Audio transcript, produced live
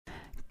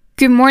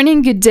Good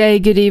morning, good day,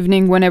 good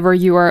evening, whenever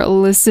you are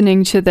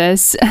listening to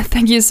this.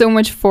 Thank you so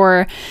much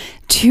for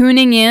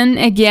tuning in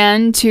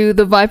again to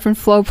the Vibrant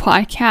Flow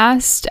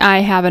podcast. I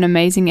have an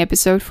amazing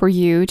episode for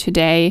you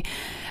today.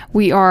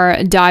 We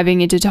are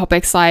diving into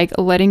topics like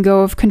letting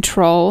go of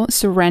control,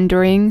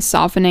 surrendering,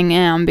 softening,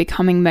 and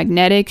becoming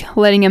magnetic,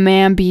 letting a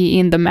man be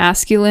in the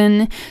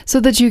masculine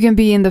so that you can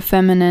be in the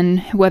feminine,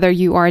 whether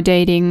you are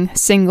dating,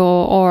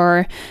 single,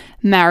 or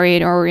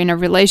married or in a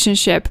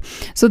relationship.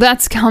 So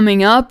that's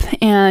coming up,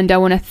 and I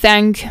want to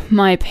thank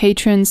my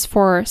patrons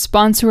for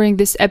sponsoring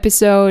this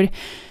episode.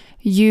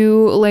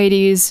 You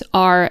ladies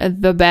are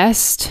the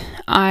best.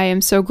 I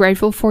am so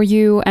grateful for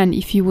you, and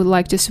if you would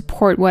like to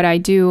support what I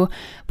do,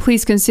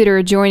 please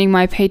consider joining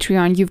my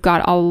Patreon. You've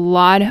got a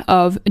lot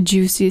of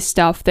juicy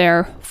stuff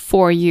there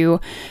for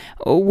you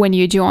when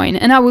you join,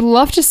 and I would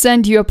love to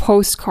send you a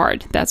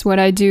postcard. That's what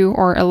I do,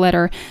 or a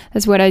letter.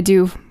 That's what I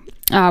do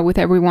with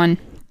everyone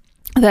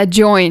that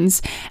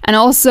joins. And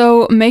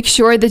also make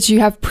sure that you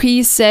have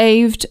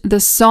pre-saved the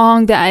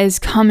song that is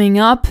coming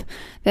up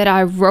that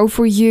I wrote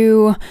for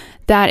you.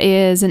 That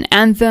is an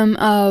anthem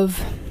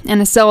of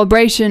and a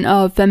celebration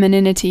of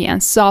femininity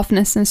and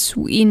softness and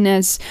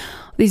sweetness.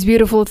 These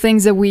beautiful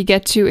things that we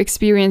get to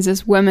experience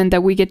as women,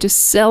 that we get to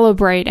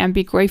celebrate and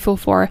be grateful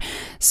for.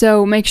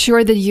 So make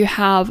sure that you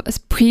have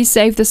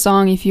pre-saved the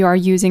song if you are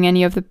using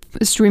any of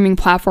the streaming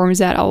platforms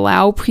that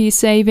allow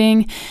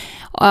pre-saving.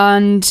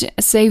 And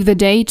save the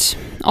date,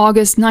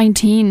 August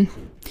 19.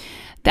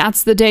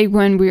 That's the date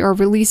when we are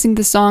releasing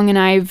the song,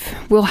 and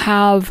will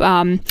have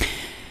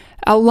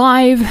a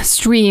live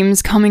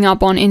streams coming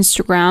up on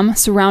Instagram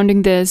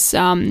surrounding this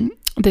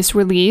this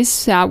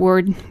release.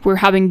 We're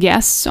having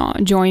guests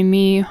join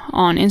me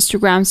on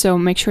Instagram, so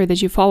make sure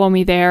that you follow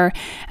me there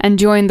and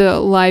join the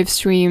live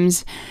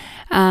streams.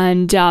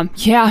 And I'm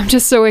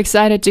just so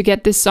excited to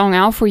get this song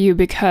out for you,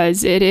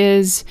 because it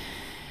is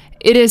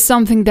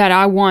something that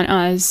I want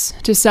us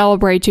to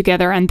celebrate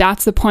together. And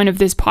that's the point of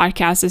this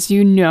podcast, as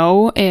you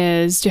know,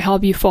 is to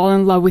help you fall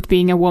in love with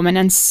being a woman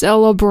and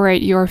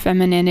celebrate your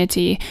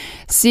femininity,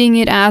 seeing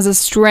it as a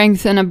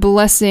strength and a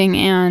blessing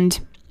and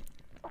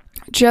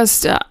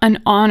just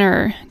an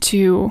honor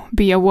to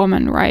be a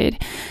woman,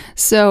 right?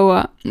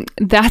 So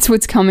that's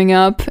what's coming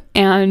up.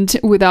 And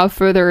without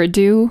further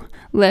ado,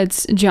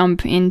 let's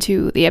jump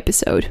into the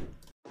episode.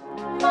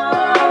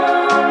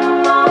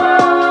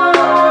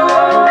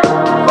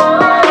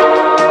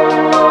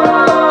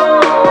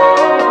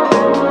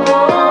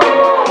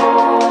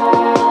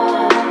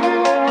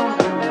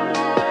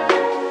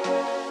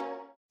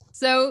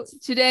 So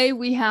today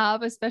we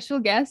have a special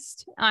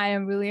guest. I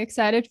am really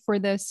excited for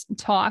this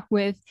talk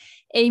with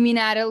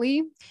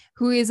Natalie,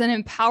 who is an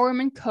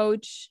empowerment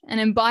coach, an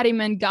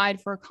embodiment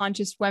guide for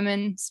conscious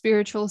women,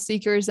 spiritual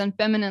seekers, and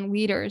feminine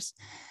leaders.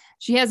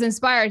 She has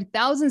inspired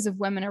thousands of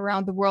women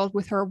around the world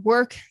with her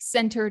work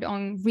centered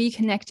on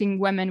reconnecting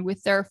women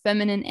with their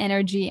feminine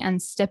energy and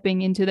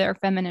stepping into their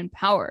feminine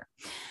power.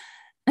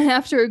 And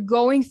after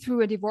going through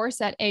a divorce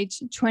at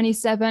age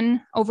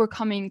 27,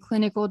 overcoming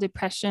clinical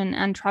depression,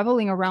 and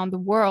traveling around the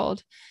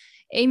world,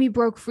 Amy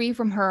broke free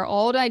from her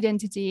old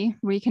identity,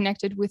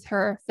 reconnected with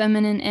her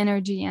feminine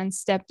energy, and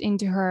stepped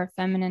into her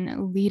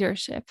feminine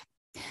leadership.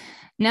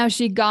 Now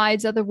she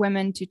guides other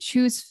women to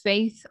choose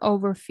faith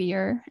over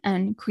fear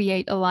and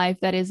create a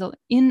life that is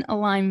in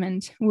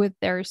alignment with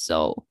their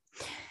soul.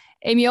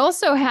 Amy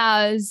also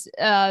has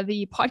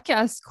the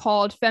podcast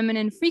called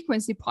Feminine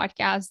Frequency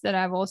Podcast that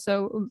I've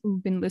also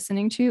been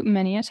listening to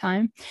many a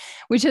time,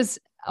 which has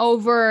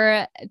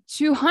over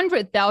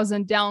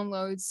 200,000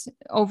 downloads,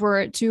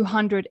 over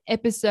 200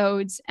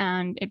 episodes,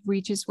 and it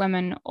reaches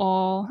women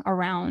all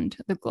around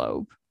the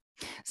globe.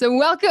 So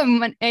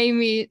welcome,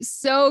 Amy.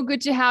 So good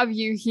to have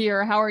you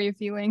here. How are you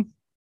feeling?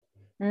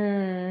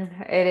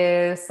 It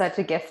is such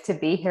a gift to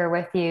be here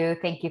with you.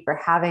 Thank you for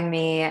having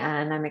me,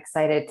 and I'm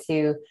excited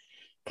to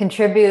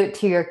contribute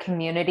to your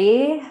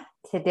community.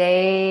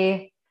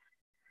 Today,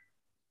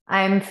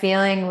 I'm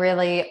feeling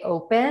really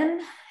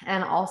open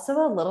and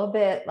also a little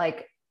bit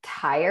like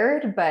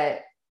tired,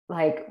 but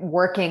like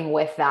working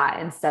with that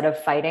instead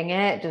of fighting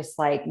it, just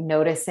like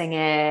noticing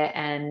it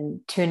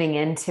and tuning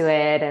into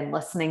it and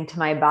listening to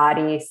my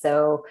body.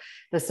 So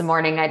this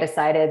morning I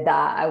decided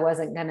that I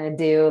wasn't going to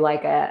do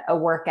like a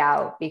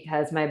workout,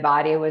 because my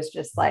body was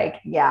just like,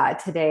 yeah,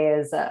 today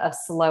is a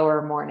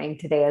slower morning.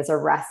 Today is a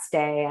rest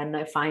day. And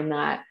I find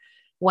that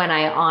when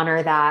I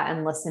honor that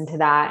and listen to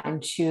that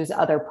and choose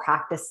other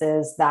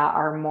practices that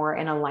are more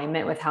in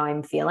alignment with how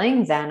I'm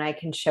feeling, then I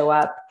can show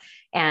up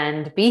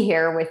and be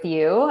here with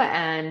you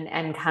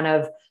and kind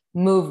of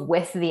move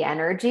with the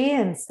energy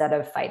instead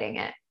of fighting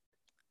it.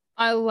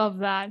 I love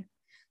that.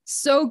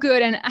 So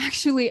good. And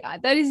actually,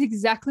 that is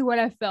exactly what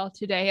I felt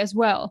today as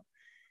well.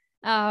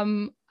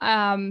 During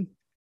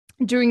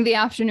the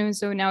afternoon,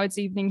 so now it's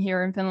evening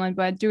here in Finland,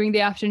 but during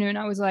the afternoon,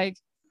 I was like,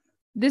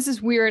 this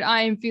is weird.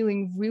 I am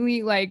feeling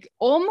really like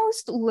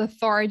almost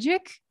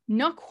lethargic,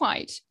 not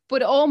quite,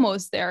 but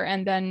almost there.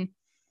 And then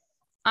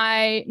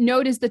I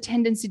noticed the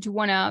tendency to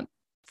want to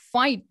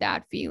fight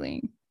that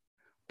feeling.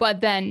 But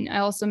then I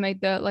also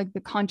made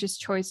the conscious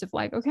choice of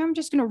like, okay, I'm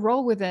just gonna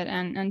roll with it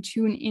and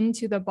tune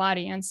into the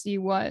body and see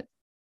what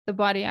the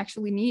body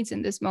actually needs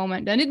in this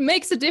moment. And it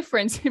makes a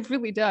difference. It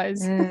really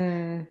does.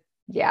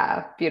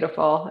 Yeah,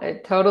 beautiful.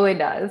 It totally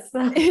does.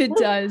 It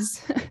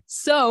does.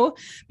 So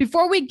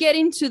before we get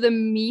into the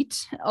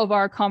meat of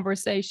our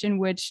conversation,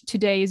 which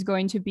today is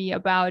going to be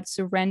about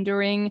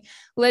surrendering,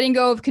 letting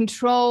go of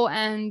control,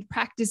 and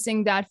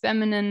practicing that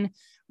feminine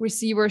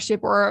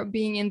receivership or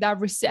being in that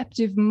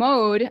receptive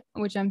mode,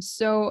 which I'm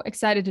so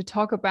excited to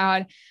talk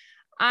about,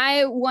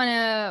 I want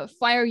to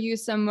fire you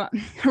some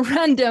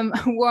random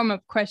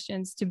warm-up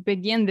questions to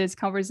begin this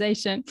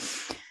conversation.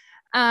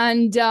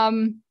 And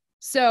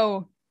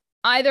so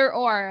either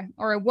or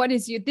what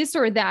is you, this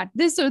or that,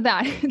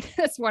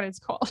 that's what it's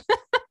called.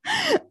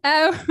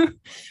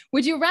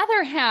 Would you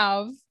rather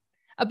have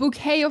a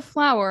bouquet of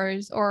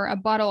flowers or a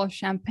bottle of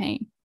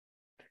champagne?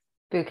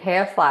 Bouquet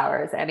of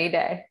flowers any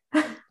day.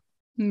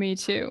 Me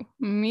too.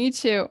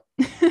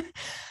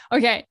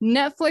 Okay,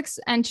 Netflix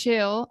and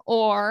chill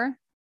or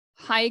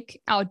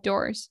hike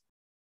outdoors?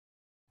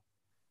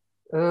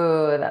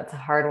 Ooh, that's a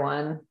hard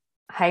one.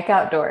 Hike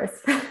outdoors.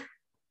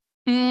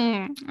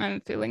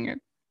 I'm feeling it.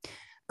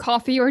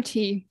 Coffee or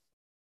tea?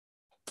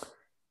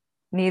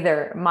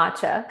 Neither.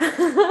 Matcha.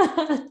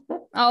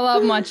 I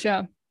love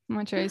matcha.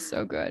 Matcha is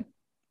so good,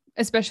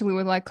 especially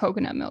with like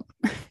coconut milk.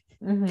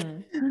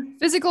 Mm-hmm.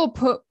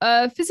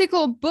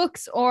 Physical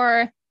books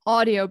or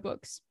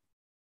audiobooks?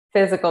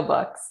 Physical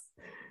books.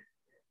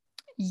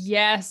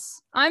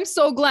 Yes. I'm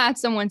so glad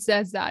someone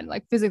says that,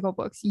 like physical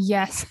books.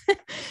 Yes.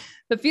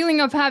 The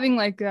feeling of having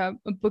like a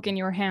book in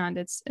your hand,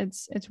 it's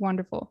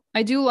wonderful.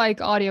 I do like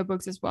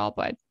audiobooks as well,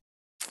 but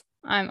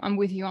I'm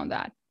with you on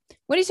that.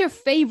 What is your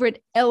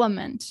favorite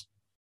element?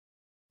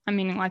 I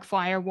mean, like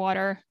fire,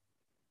 water,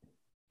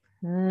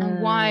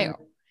 and why?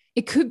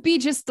 It could be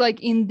just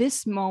like in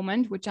this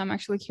moment, which I'm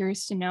actually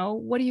curious to know.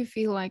 What do you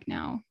feel like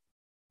now?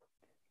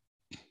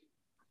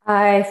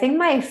 I think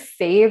my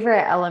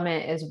favorite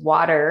element is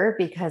water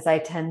because I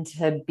tend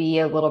to be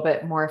a little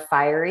bit more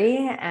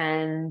fiery,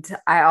 and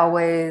I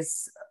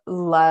always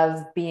love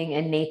being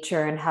in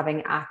nature and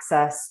having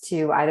access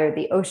to either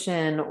the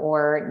ocean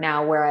or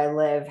now where I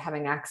live,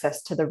 having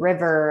access to the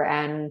river.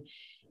 And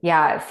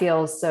yeah, it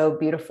feels so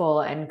beautiful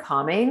and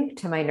calming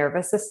to my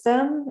nervous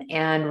system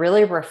and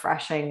really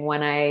refreshing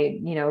when I,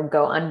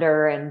 go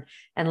under and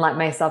let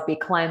myself be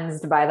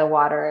cleansed by the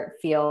water.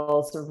 It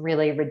feels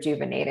really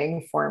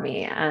rejuvenating for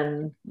me.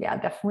 And yeah,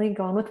 definitely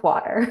going with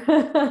water.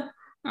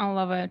 I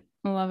love it.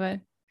 I love it.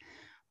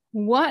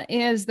 What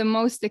is the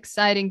most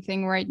exciting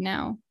thing right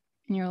now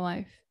in your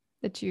life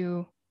that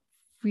you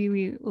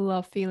really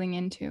love feeling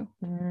into?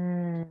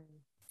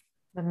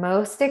 The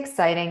most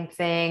exciting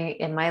thing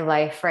in my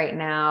life right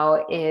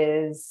now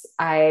is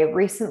I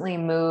recently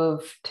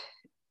moved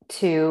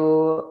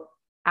to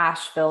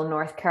Asheville,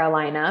 North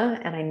Carolina,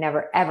 and I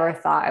never ever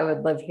thought I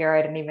would live here.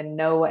 I didn't even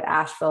know what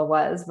Asheville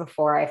was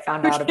before I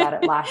found out about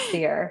it last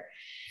year.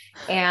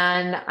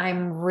 And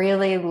I'm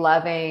really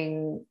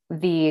loving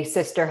the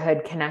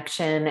sisterhood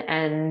connection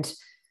and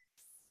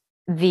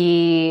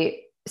the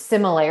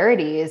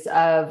similarities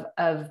of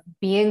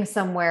being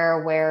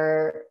somewhere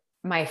where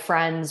my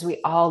friends, we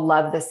all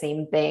love the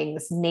same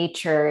things: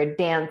 nature,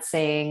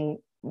 dancing,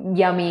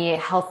 yummy,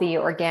 healthy,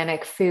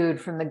 organic food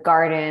from the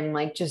garden,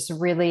 like just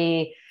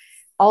really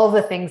all of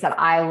the things that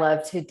I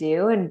love to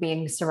do, and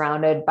being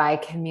surrounded by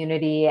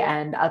community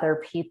and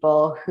other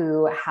people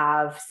who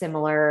have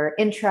similar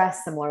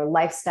interests, similar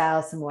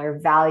lifestyles, similar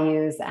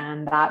values.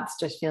 And that's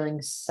just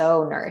feeling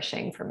so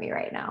nourishing for me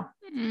right now.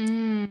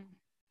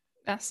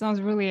 That sounds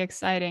really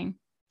exciting.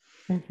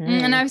 Mm-hmm.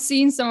 And I've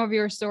seen some of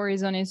your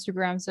stories on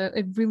Instagram, so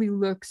it really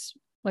looks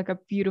like a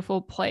beautiful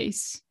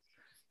place.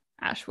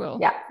 Asheville,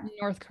 yeah,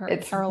 North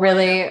Carolina. It's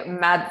really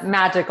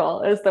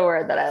magical is the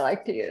word that I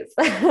like to use.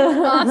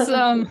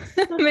 Awesome.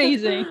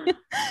 Amazing.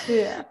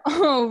 Yeah.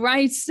 All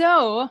right.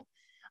 So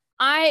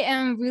I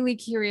am really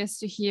curious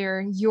to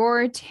hear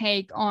your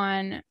take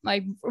on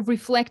like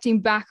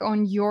reflecting back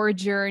on your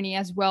journey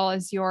as well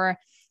as your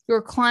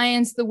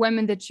clients, the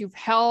women that you've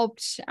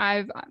helped.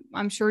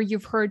 I'm sure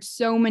you've heard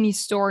so many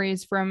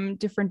stories from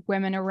different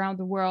women around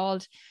the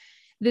world.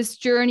 This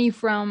journey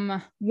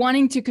from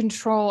wanting to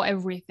control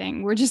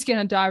everything. We're just going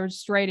to dive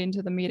straight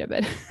into the meat of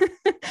it.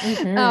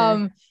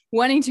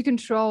 Wanting to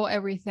control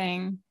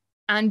everything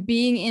and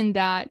being in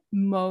that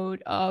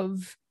mode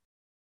of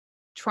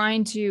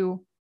trying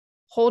to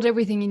hold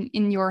everything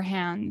in your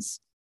hands,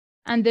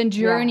 and then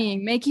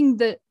journeying, making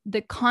the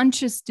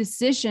conscious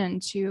decision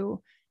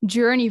to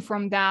journey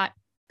from that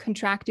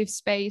contractive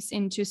space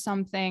into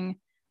something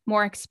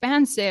more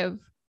expansive,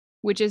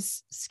 which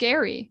is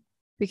scary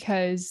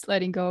because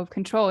letting go of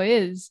control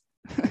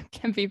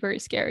can be very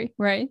scary,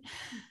 right?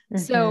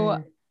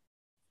 So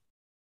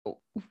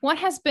what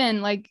has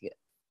been like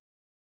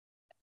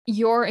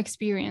your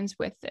experience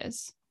with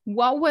this?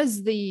 What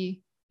was the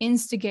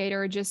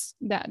instigator just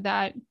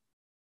that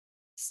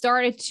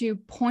started to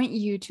point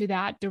you to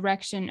that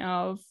direction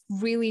of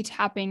really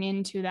tapping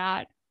into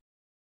that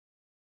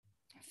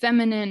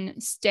feminine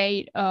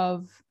state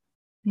of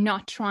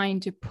not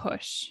trying to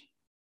push.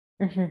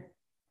 Mm-hmm.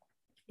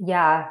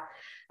 Yeah.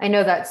 I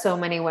know that so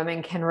many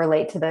women can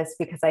relate to this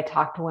because I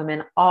talk to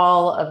women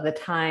all of the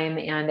time,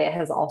 and it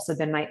has also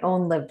been my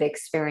own lived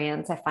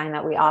experience. I find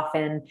that we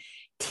often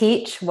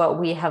teach what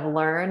we have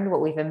learned,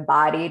 what we've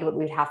embodied, what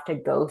we have to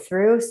go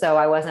through. So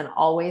I wasn't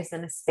always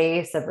in a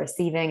space of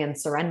receiving and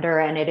surrender,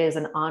 and it is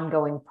an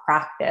ongoing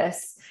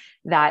practice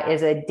that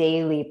is a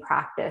daily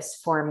practice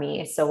for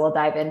me. So we'll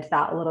dive into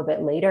that a little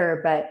bit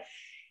later. But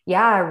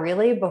yeah,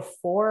 really,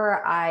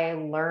 before I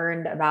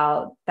learned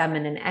about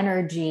feminine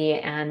energy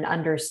and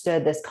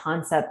understood this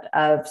concept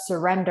of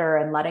surrender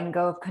and letting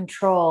go of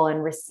control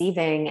and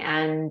receiving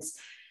and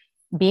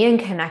being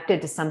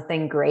connected to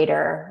something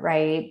greater,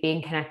 right?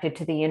 Being connected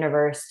to the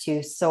universe,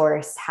 to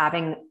source,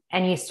 having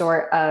any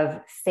sort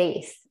of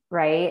faith,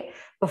 right?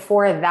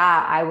 Before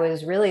that, I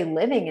was really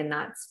living in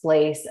that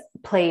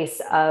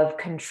place of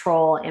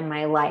control in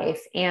my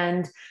life.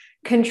 And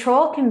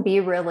control can be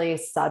really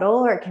subtle,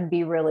 or it can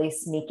be really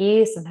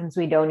sneaky. Sometimes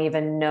we don't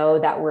even know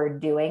that we're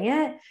doing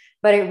it,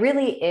 but it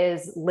really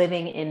is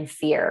living in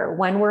fear.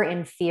 When we're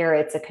in fear,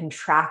 it's a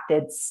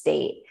contracted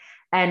state.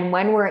 And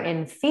when we're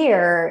in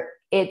fear,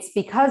 it's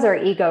because our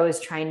ego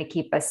is trying to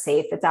keep us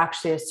safe. It's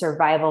actually a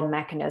survival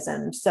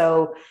mechanism.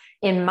 So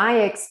in my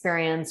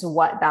experience,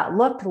 what that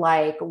looked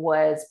like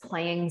was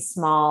playing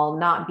small,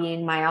 not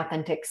being my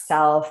authentic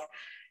self,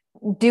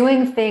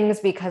 doing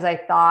things because I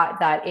thought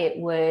that it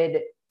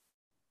would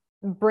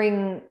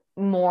bring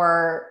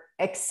more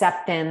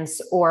acceptance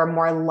or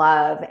more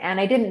love. And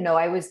I didn't know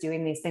I was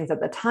doing these things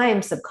at the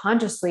time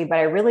subconsciously, but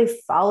I really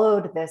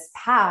followed this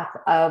path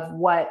of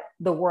what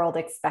the world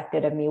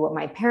expected of me, what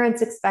my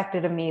parents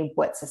expected of me,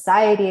 what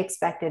society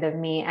expected of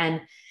me.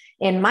 And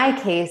in my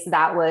case,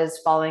 that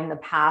was following the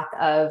path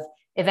of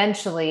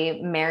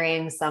eventually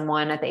marrying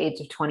someone at the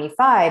age of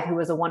 25 who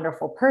was a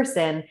wonderful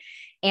person,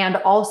 and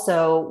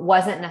also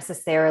wasn't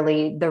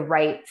necessarily the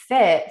right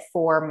fit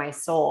for my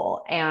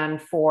soul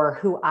and for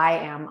who I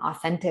am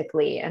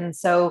authentically. And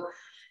so,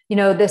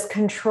 this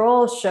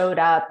control showed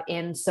up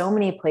in so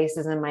many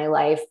places in my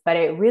life, but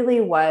it really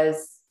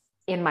was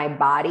in my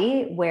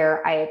body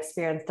where I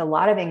experienced a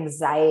lot of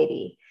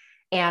anxiety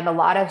and a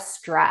lot of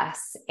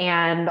stress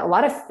and a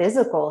lot of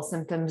physical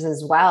symptoms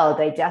as well,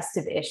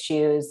 digestive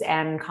issues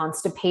and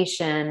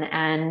constipation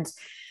and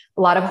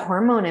a lot of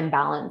hormone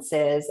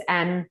imbalances.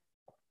 And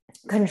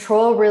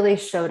control really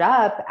showed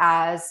up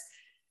as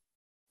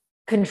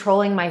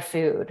controlling my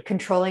food,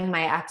 controlling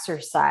my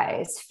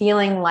exercise,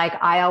 feeling like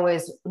I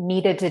always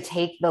needed to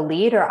take the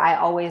lead, or I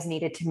always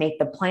needed to make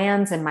the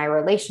plans in my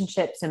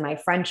relationships and my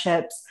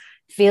friendships,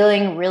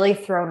 feeling really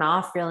thrown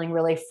off, feeling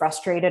really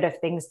frustrated if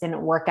things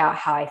didn't work out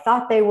how I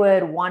thought they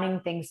would,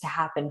 wanting things to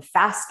happen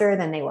faster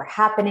than they were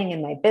happening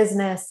in my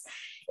business.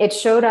 It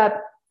showed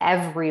up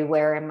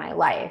everywhere in my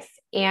life.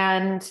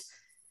 And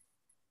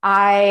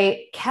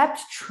I kept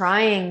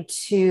trying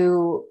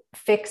to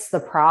fix the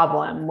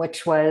problem,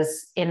 which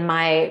was, in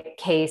my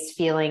case,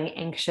 feeling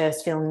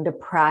anxious, feeling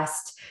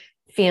depressed,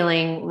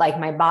 feeling like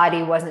my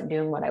body wasn't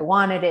doing what I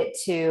wanted it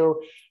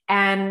to.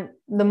 And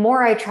the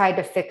more I tried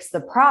to fix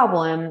the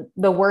problem,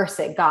 the worse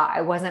it got.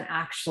 I wasn't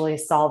actually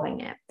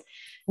solving it.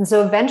 And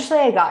so eventually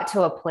I got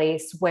to a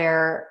place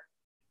where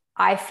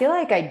I feel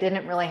like I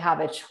didn't really have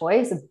a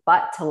choice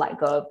but to let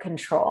go of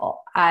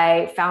control.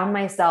 I found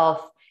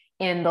myself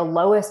in the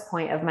lowest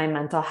point of my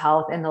mental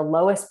health, in the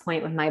lowest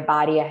point with my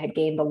body. I had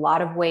gained a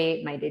lot of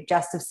weight. My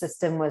digestive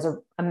system was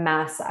a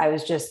mess. I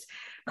was just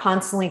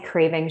constantly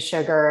craving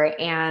sugar,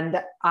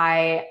 and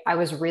I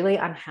was really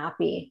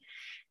unhappy.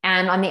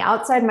 And on the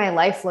outside, my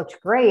life looked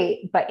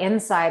great, but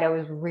inside I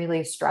was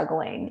really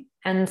struggling.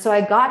 And so I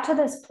got to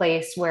this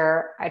place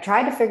where I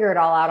tried to figure it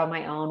all out on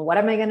my own. What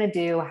am I going to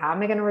do? How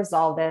am I going to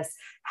resolve this?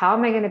 How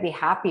am I going to be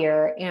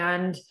happier?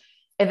 And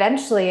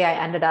eventually I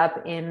ended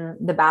up in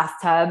the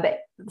bathtub,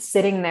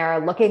 sitting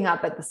there looking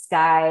up at the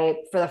sky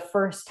for the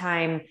first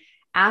time,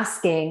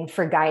 asking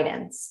for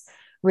guidance,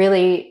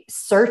 really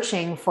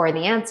searching for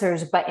the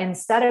answers. But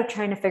instead of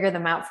trying to figure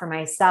them out for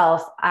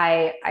myself,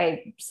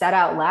 I said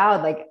out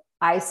loud, like,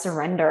 I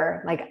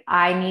surrender. Like,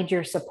 I need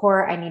your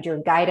support. I need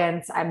your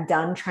guidance. I'm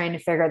done trying to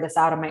figure this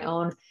out on my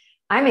own.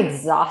 I'm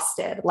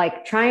exhausted.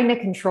 Like, trying to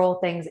control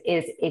things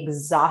is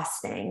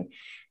exhausting.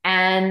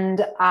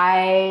 And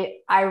I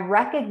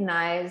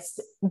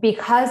recognized,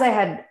 because I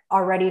had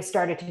already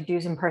started to do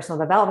some personal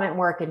development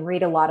work and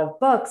read a lot of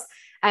books,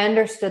 I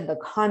understood the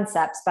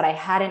concepts, but I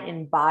hadn't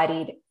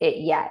embodied it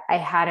yet. I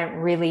hadn't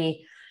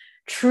really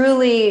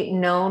truly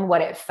known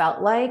what it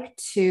felt like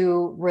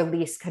to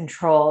release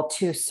control,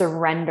 to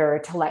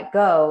surrender, to let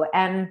go.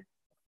 And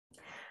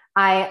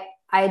I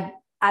at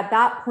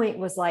that point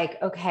was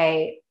like,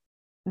 okay,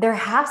 there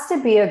has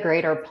to be a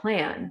greater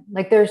plan.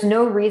 Like, there's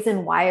no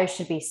reason why I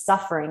should be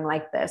suffering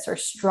like this or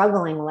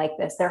struggling like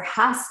this. There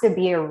has to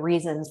be a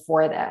reason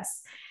for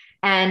this.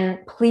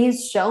 And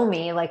please show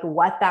me, like,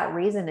 what that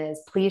reason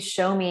is. Please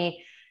show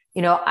me,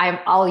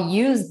 I'll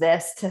use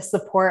this to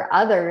support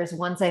others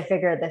once I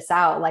figure this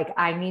out. Like,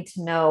 I need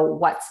to know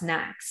what's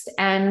next.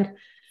 And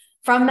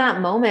from that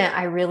moment,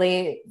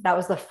 that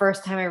was the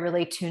first time I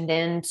really tuned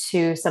in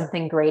to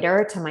something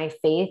greater, to my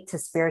faith, to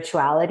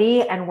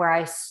spirituality, and where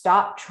I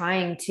stopped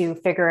trying to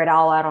figure it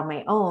all out on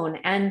my own.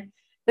 And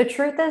the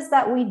truth is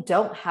that we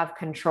don't have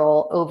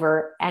control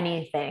over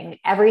anything.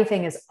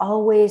 Everything is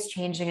always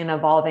changing and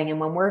evolving. And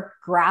when we're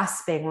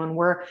grasping, when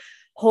we're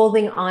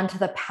holding on to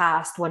the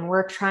past, when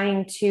we're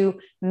trying to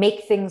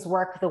make things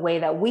work the way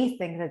that we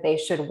think that they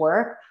should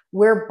work,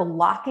 we're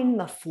blocking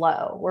the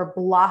flow. We're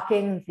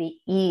blocking the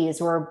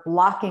ease. We're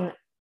blocking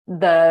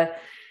the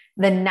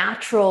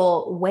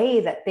natural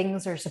way that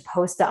things are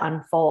supposed to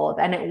unfold.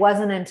 And it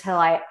wasn't until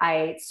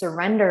I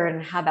surrendered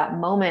and had that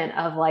moment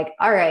of like,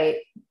 all right,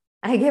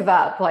 I give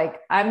up, like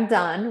I'm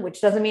done,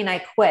 which doesn't mean I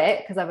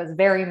quit, because I was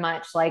very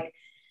much like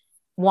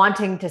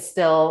wanting to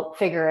still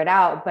figure it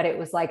out. But it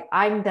was like,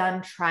 I'm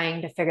done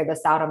trying to figure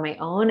this out on my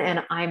own,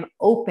 and I'm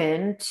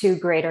open to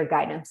greater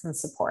guidance and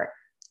support.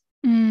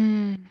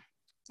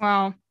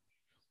 Wow.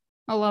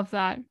 I love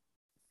that.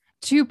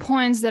 2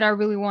 points that I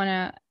really want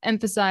to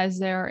emphasize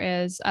there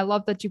is I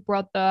love that you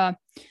brought up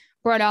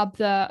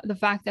the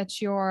fact that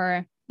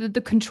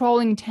the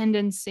controlling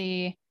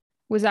tendency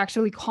was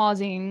actually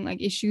causing like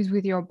issues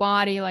with your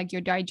body, like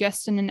your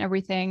digestion and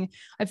everything.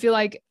 I feel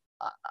like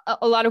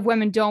a lot of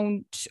women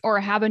don't or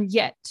haven't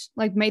yet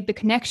like made the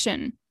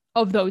connection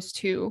of those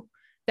two,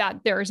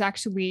 that there's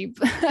actually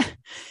a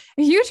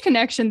huge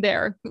connection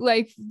there.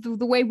 Like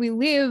the way we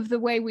live, the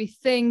way we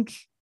think,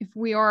 if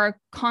we are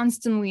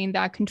constantly in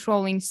that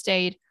controlling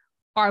state,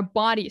 our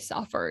body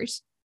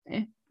suffers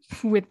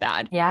with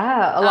that.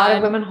 Yeah, a lot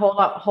of women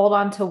hold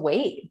on to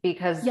weight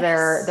because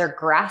yes, they're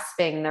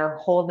grasping, they're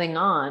holding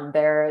on,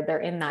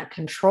 they're in that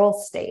control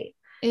state.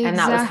 exactly. And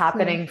that was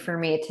happening for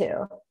me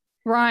too.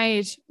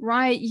 Right.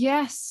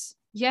 Yes.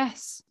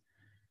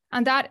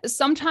 And that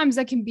sometimes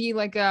that can be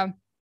like a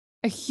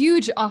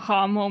huge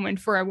aha moment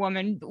for a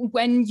woman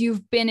when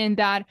you've been in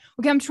that,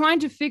 okay, I'm trying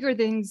to figure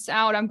things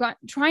out.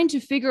 Trying to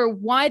figure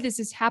why this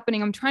is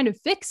happening. I'm trying to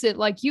fix it.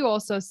 Like you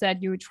also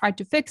said, you tried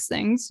to fix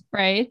things,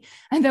 right?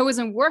 And that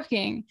wasn't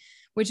working,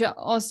 which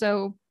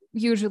also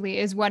usually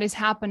is what is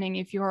happening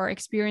if you're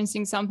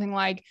experiencing something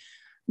like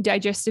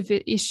digestive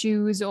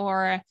issues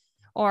or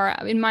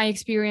in my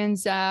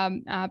experience,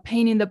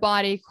 pain in the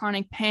body,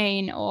 chronic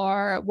pain,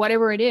 or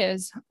whatever it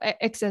is,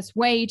 excess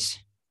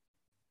weight.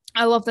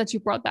 I love that you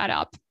brought that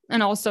up.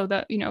 And also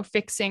the,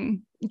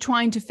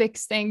 trying to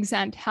fix things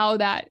and how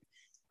that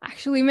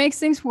actually makes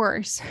things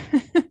worse.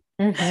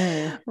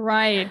 Mm-hmm.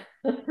 Right.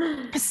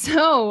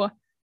 So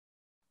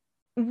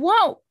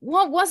what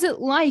was it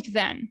like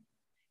then?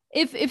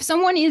 If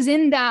someone is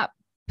in that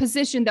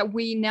position that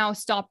we now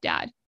stopped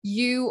at,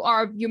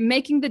 you're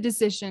making the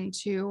decision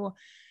to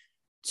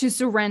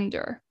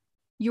surrender.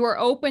 You are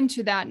open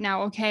to that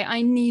now. Okay,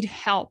 I need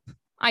help.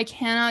 I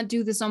cannot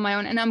do this on my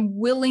own, and I'm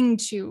willing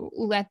to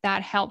let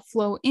that help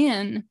flow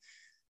in.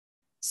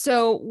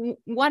 So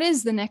what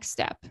is the next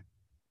step?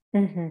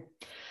 Mm-hmm.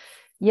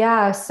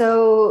 Yeah.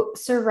 So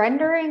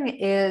surrendering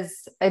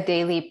is a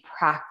daily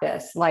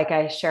practice. Like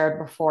I shared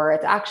before,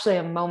 it's actually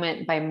a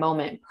moment by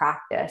moment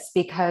practice,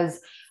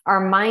 because our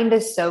mind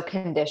is so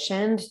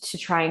conditioned to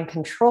try and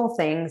control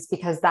things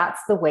because that's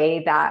the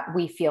way that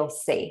we feel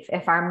safe.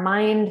 If our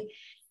mind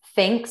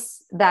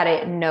thinks that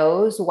it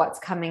knows what's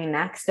coming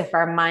next, if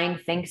our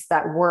mind thinks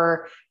that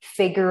we're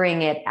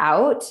figuring it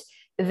out,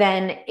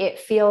 then it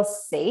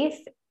feels safe.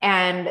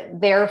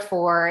 And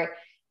therefore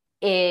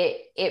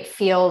it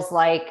feels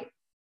like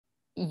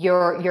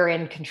you're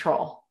in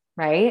control,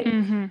 right?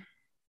 Mm-hmm.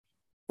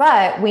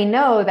 But we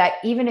know that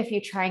even if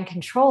you try and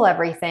control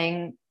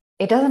everything,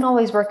 it doesn't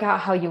always work out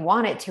how you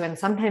want it to. And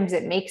sometimes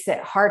it makes it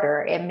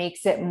harder. It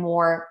makes it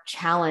more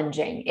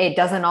challenging. It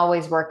doesn't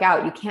always work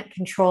out. You can't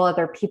control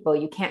other people.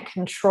 You can't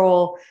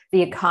control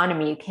the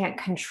economy. You can't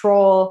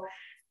control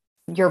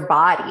your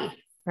body,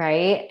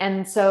 right?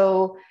 And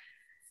so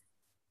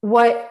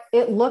what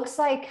it looks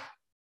like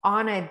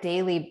on a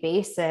daily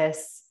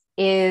basis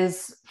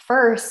is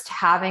first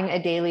having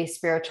a daily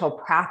spiritual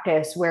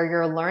practice where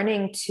you're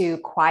learning to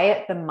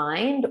quiet the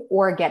mind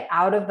or get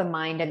out of the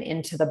mind and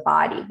into the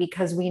body,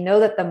 because we know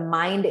that the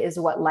mind is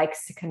what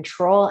likes to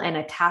control and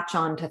attach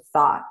on to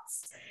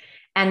thoughts.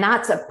 And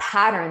that's a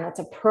pattern, that's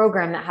a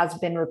program that has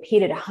been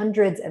repeated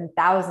hundreds and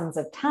thousands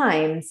of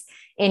times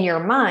in your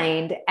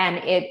mind. And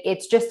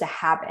it's just a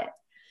habit.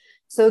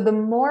 So the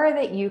more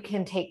that you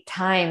can take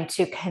time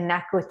to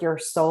connect with your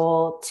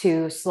soul,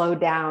 to slow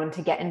down,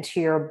 to get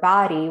into your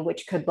body,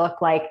 which could look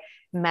like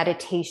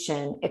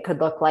meditation, it could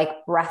look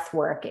like breath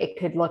work, it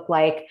could look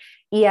like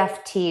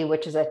EFT,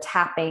 which is a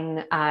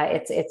tapping.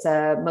 It's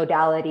a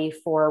modality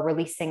for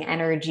releasing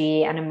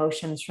energy and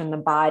emotions from the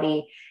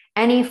body,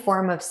 any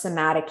form of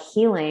somatic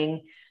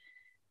healing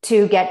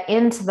to get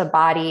into the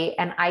body.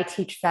 And I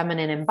teach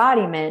feminine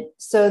embodiment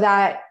so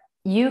that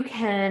you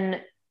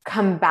can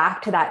come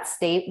back to that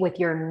state with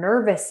your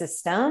nervous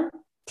system,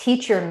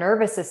 teach your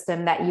nervous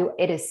system that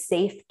it is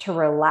safe to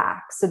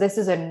relax. So this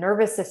is a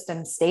nervous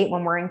system state.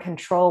 When we're in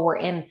control, we're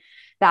in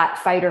that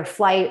fight or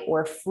flight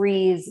or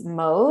freeze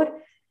mode.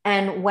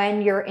 And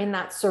when you're in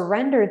that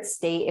surrendered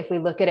state, if we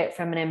look at it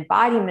from an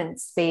embodiment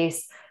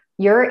space,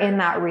 you're in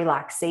that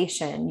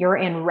relaxation, you're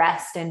in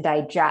rest and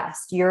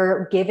digest,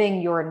 you're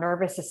giving your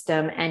nervous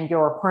system and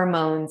your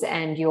hormones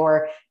and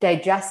your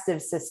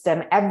digestive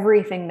system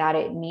everything that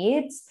it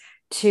needs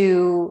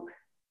to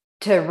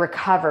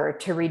recover,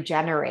 to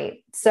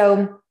regenerate.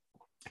 So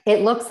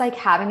it looks like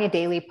having a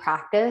daily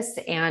practice.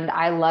 And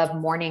I love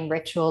morning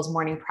rituals,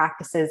 morning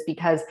practices,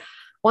 because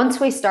once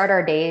we start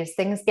our days,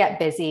 things get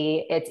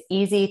busy. It's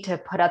easy to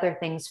put other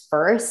things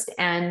first.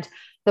 And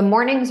the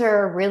mornings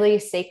are a really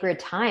sacred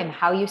time.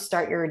 How you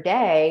start your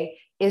day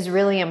is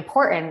really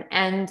important.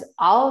 And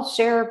I'll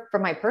share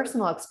from my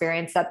personal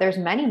experience that there's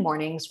many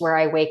mornings where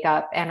I wake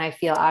up and I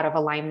feel out of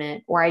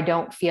alignment, or I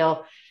don't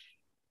feel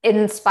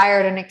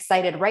inspired and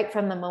excited right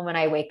from the moment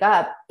I wake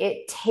up.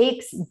 It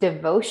takes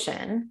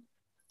devotion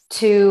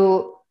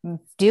to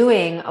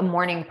doing a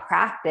morning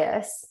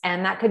practice.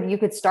 And you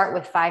could start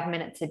with 5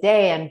 minutes a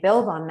day and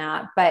build on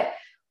that. But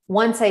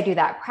once I do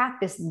that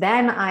practice,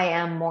 then I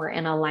am more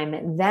in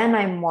alignment. Then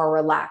I'm more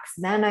relaxed.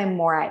 Then I'm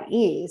more at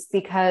ease,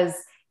 because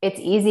it's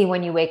easy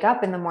when you wake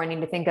up in the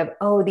morning to think of,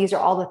 oh, these are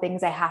all the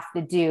things I have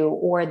to do,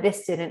 or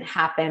this didn't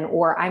happen,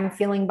 or I'm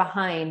feeling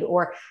behind,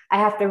 or I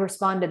have to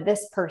respond to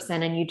this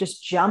person. And you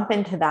just jump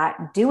into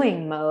that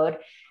doing mode.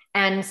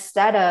 And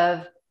instead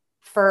of,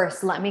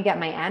 first, let me get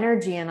my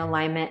energy in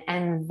alignment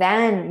and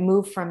then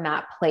move from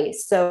that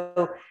place.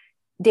 So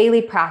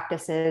daily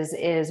practices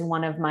is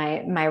one of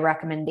my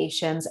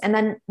recommendations. And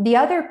then the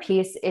other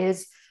piece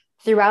is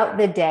throughout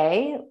the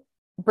day,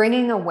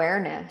 bringing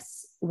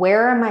awareness.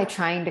 Where am I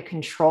trying to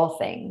control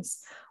things?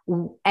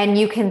 And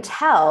you can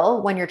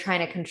tell when you're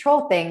trying to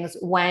control things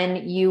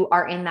when you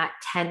are in that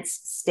tense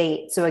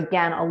state. So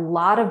again, a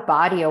lot of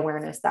body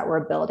awareness that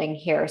we're building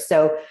here.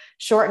 So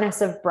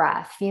shortness of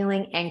breath,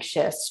 feeling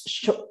anxious,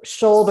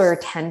 shoulder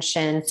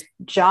tension,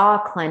 jaw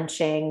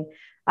clenching,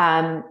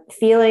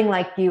 feeling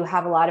like you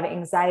have a lot of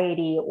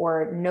anxiety,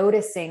 or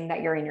noticing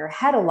that you're in your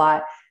head a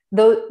lot.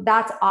 Though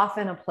that's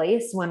often a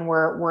place when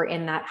we're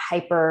in that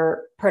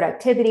hyper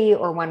productivity,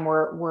 or when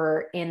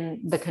we're in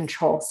the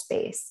control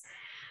space.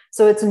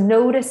 So it's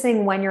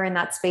noticing when you're in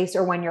that space,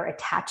 or when you're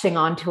attaching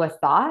onto a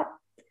thought,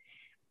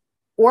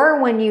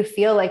 or when you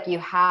feel like you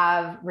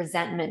have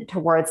resentment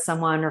towards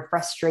someone, or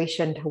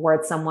frustration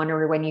towards someone,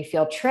 or when you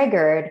feel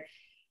triggered,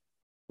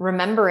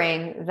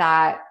 remembering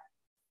that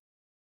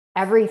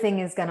everything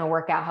is going to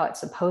work out how it's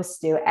supposed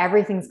to.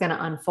 Everything's going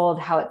to unfold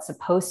how it's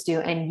supposed to.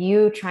 And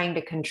you trying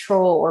to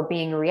control or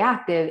being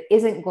reactive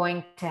isn't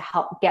going to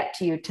help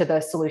get you to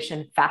the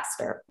solution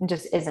faster. It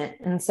just isn't.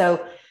 And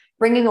so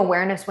bringing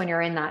awareness when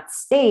you're in that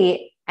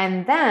state,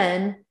 and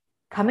then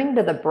coming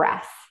to the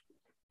breath,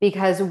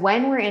 because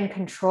when we're in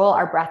control,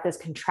 our breath is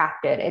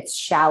contracted. It's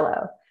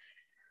shallow.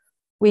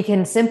 We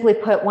can simply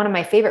put, one of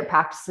my favorite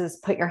practices,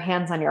 put your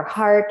hands on your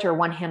heart, or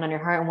one hand on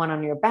your heart and one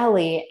on your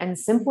belly, and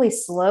simply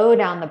slow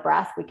down the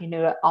breath. We can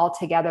do it all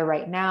together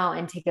right now,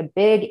 and take a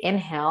big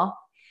inhale.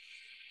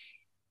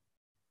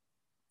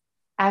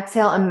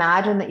 Exhale,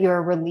 imagine that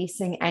you're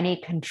releasing any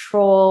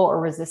control or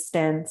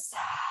resistance.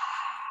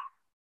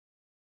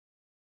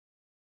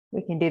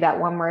 We can do that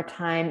one more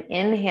time,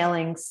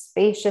 inhaling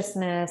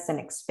spaciousness and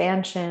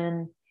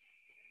expansion.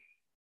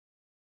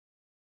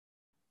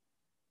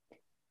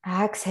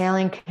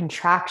 Exhaling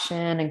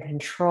contraction and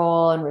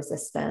control and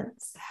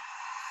resistance.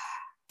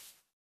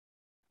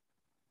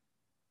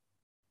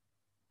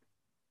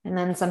 And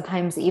then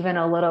sometimes even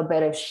a little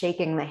bit of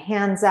shaking the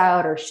hands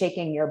out, or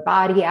shaking your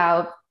body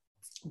out,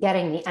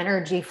 getting the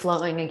energy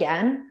flowing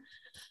again,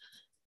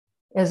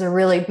 is a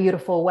really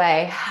beautiful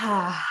way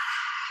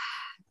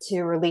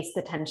to release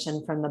the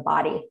tension from the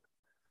body,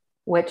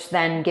 which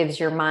then gives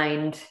your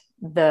mind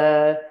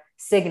the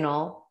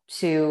signal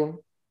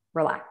to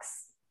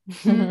relax.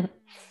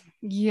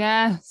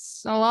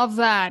 Yes, I love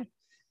that.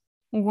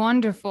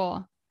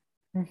 Wonderful.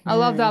 Mm-hmm. I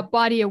love that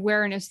body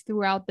awareness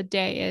throughout the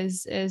day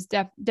is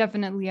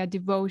definitely a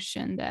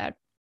devotion that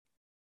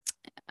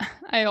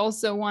I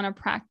also want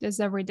to practice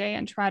every day,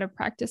 and try to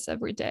practice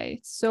every day.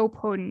 It's so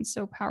potent,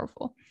 so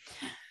powerful.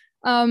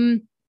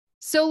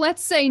 So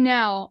let's say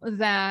now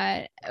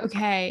that,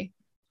 okay,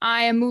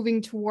 I am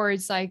moving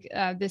towards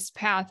this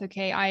path.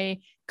 Okay, I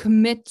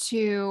commit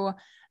to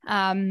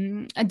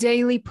a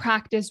daily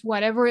practice,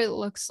 whatever it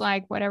looks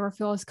like, whatever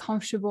feels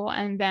comfortable.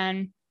 And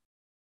then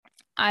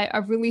I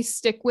really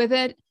stick with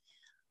it.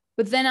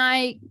 But then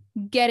I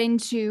get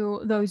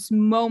into those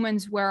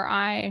moments where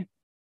I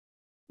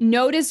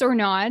notice or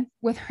not,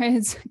 whether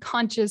it's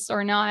conscious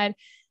or not,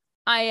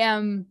 I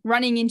am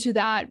running into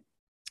that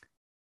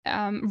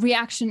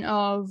reaction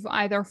of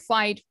either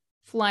fight,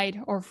 flight,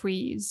 or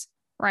freeze,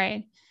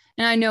 right?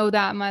 And I know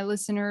that my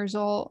listeners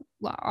all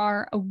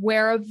are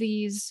aware of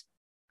these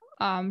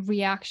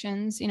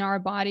reactions in our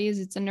bodies.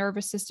 It's a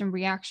nervous system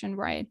reaction,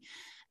 right?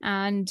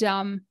 And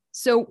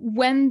so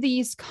when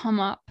these come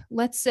up,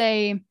 let's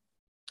say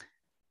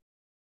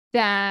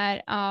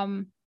that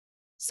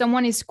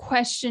someone is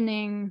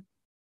questioning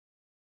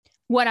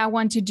what I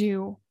want to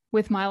do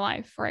with my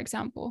life, for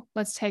example.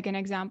 Let's take an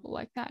example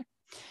like that.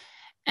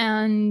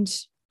 and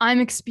I'm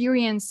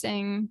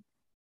experiencing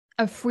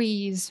a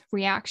freeze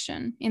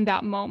reaction in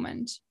that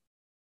moment.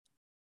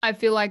 I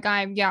feel like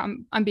I'm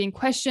being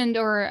questioned,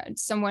 or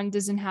someone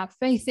doesn't have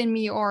faith in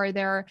me, or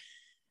they're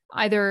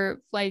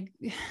either like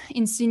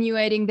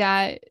insinuating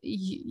that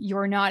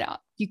you're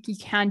not, you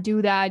can't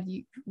do that.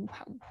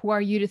 Who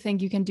are you to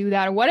think you can do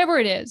that, or whatever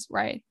it is,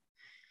 right?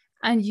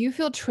 And you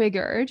feel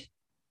triggered.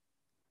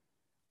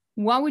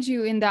 What would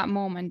you in that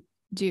moment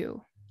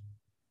do?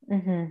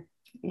 Mm-hmm.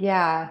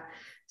 Yeah.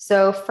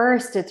 So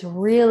first, it's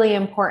really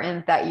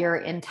important that you're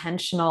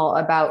intentional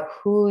about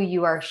who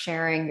you are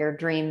sharing your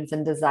dreams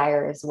and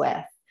desires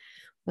with.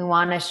 We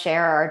want to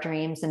share our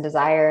dreams and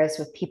desires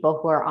with people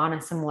who are on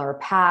a similar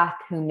path,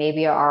 who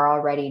maybe are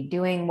already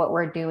doing what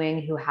we're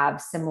doing, who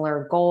have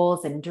similar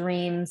goals and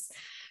dreams.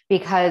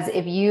 Because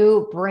if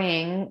you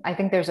bring, I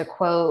think there's a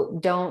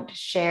quote, don't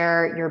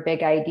share your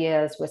big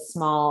ideas with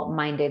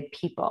small-minded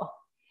people.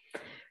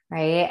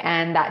 Right.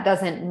 And that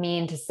doesn't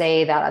mean to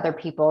say that other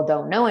people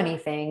don't know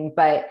anything,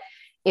 but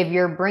if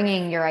you're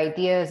bringing your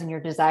ideas and your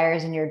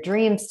desires and your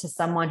dreams to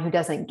someone who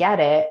doesn't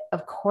get it,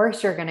 of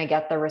course you're going to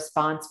get the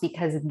response,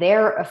 because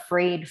they're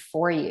afraid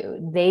for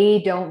you.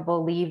 They don't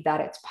believe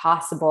that it's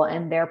possible,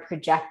 and they're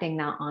projecting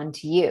that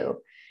onto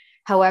you.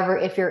 However,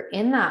 if you're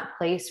in that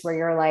place where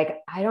you're like,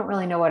 I don't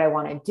really know what I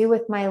want to do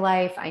with my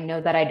life. I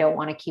know that I don't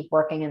want to keep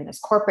working in this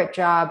corporate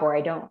job, or I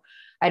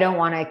don't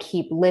want to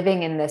keep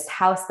living in this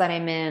house that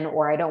I'm in,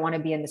 or I don't want to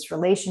be in this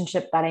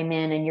relationship that I'm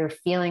in, and you're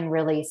feeling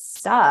really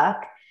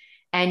stuck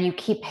and you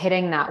keep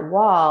hitting that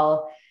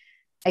wall.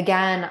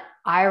 Again,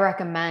 I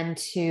recommend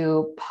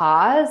to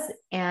pause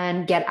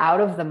and get out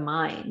of the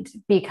mind,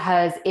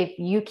 because if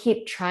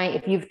you've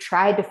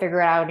tried to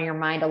figure it out in your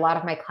mind, a lot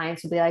of my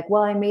clients will be like,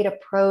 well, I made a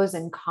pros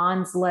and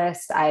cons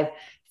list. I've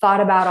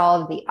thought about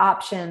all of the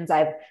options.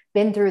 I've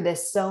been through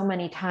this so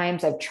many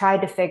times. I've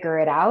tried to figure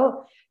it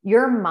out.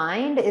 Your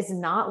mind is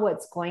not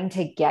what's going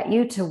to get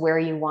you to where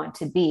you want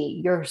to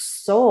be. Your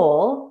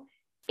soul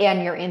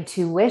and your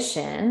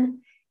intuition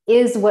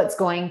is what's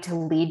going to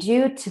lead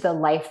you to the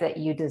life that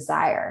you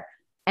desire.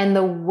 And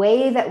the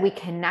way that we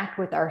connect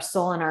with our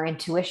soul and our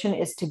intuition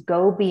is to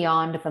go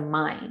beyond the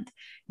mind.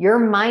 Your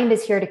mind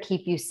is here to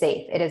keep you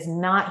safe. It is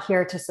not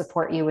here to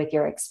support you with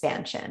your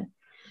expansion.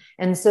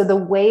 And so the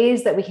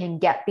ways that we can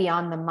get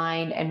beyond the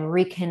mind and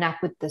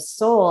reconnect with the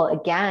soul,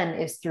 again,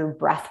 is through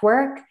breath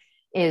work,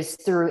 is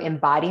through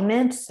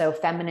embodiment. So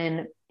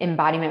feminine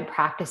embodiment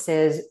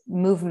practices,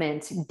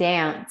 movement,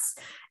 dance,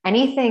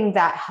 anything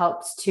that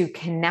helps to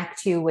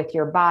connect you with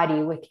your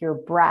body, with your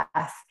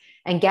breath,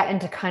 and get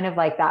into kind of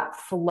like that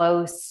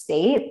flow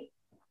state.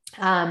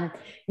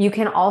 You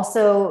can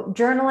also,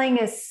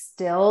 journaling is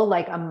still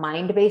like a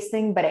mind-based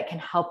thing, but it can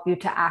help you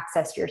to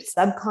access your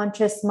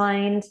subconscious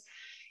mind.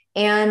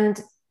 And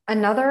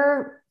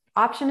another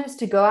option is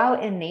to go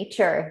out in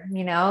nature,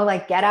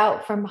 like get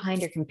out from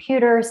behind your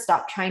computer,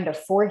 stop trying to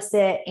force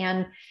it.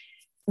 And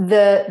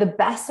the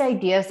best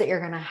ideas that you're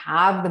going to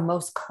have, the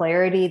most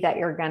clarity that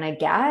you're going to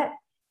get,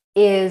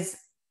 is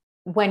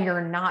when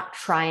you're not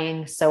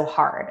trying so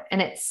hard.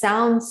 And it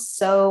sounds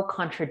so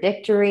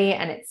contradictory,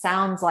 and it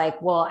sounds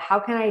like, well, how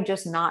can I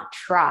just not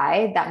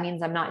try? That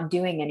means I'm not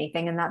doing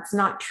anything. And that's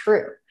not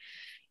true.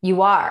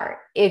 You are.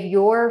 If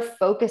you're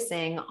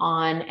focusing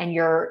on and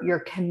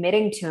you're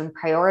committing to and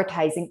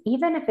prioritizing,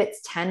 even if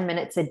it's 10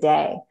 minutes a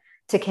day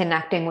to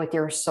connecting with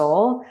your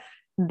soul,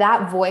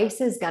 that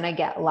voice is going to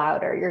get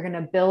louder. You're going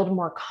to build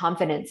more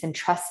confidence in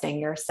trusting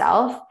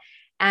yourself.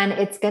 And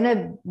it's going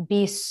to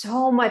be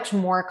so much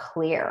more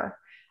clear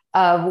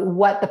of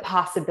what the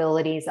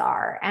possibilities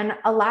are, and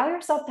allow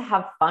yourself to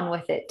have fun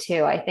with it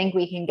too. I think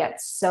we can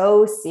get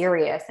so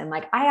serious and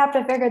like, I have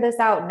to figure this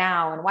out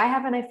now. And why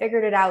haven't I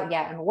figured it out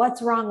yet? And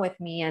what's wrong with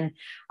me? And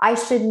I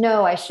should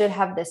know, I should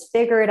have this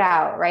figured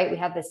out, right? We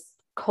have this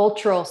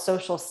cultural,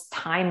 social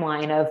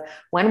timeline of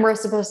when we're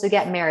supposed to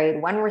get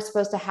married, when we're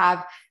supposed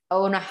to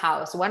own a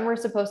house, when we're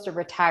supposed to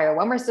retire,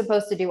 when we're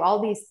supposed to do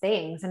all these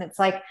things. And it's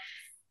like,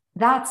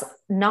 that's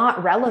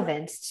not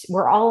relevant.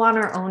 We're all on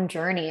our own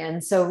journey.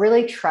 And so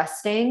really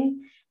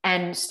trusting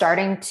and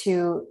starting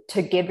to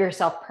give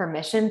yourself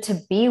permission to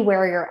be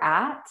where you're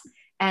at,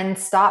 and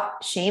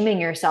stop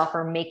shaming yourself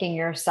or making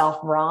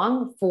yourself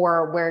wrong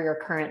for where you're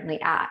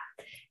currently at,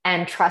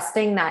 and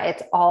trusting that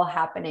it's all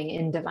happening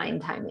in divine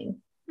timing.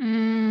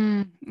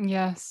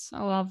 Yes,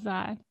 I love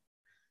that.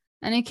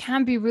 And it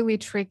can be really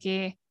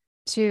tricky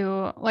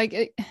to like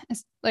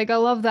I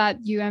love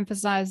that you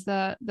emphasize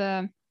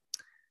the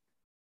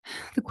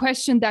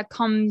question that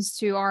comes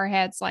to our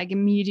heads like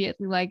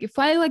immediately, like if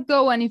I let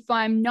go and if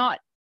I'm not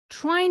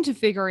trying to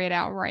figure it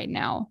out right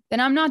now, then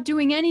I'm not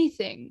doing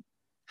anything.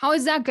 How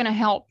is that going to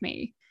help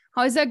me?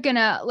 How is that going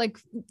to like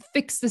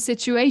fix the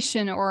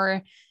situation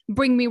or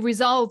bring me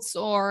results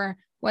or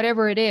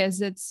whatever it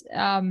is? It's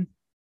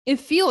it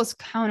feels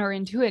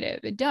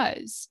counterintuitive. It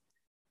does.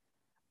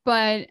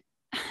 But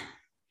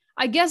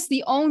I guess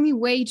the only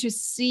way to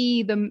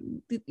see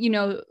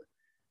the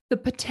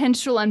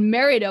potential and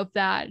merit of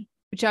that,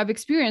 which I've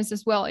experienced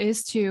as well,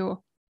 is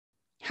to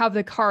have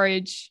the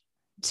courage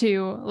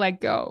to let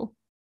go.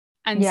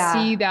 and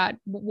see that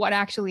what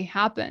actually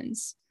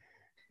happens,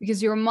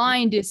 because your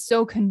mind is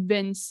so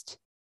convinced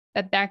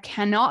that that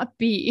cannot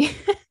be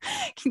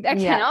that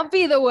cannot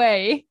be the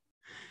way.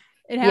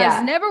 It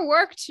has never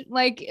worked,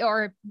 like,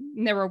 or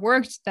never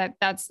worked.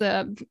 That's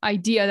the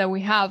idea that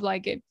we have.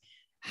 Like,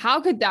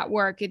 how could that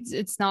work?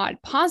 It's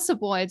not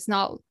possible. It's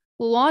not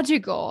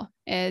logical.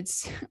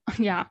 It's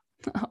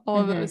all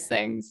of those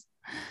things.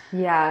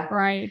 Yeah.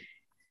 Right.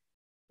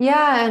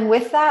 Yeah. And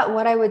with that,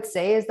 what I would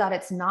say is that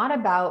it's not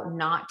about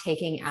not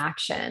taking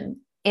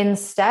action.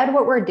 Instead,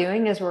 what we're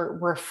doing is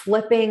we're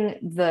flipping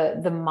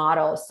the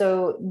model.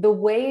 So the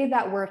way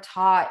that we're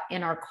taught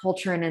in our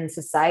culture and in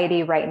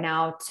society right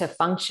now to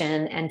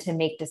function and to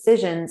make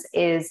decisions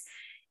is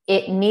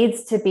it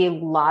needs to be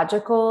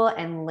logical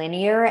and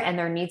linear, and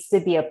there needs to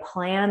be a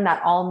plan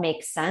that all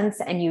makes sense.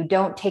 And you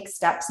don't take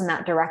steps in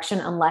that direction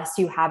unless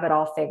you have it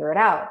all figured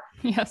out.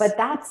 Yes. But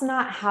that's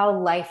not how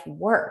life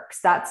works.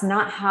 That's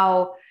not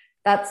how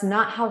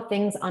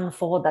things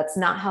unfold. That's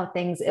not how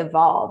things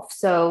evolve.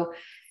 So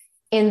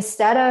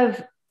instead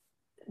of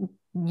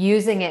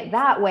using it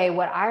that way,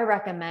 what I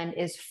recommend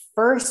is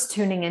first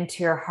tuning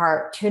into your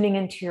heart, tuning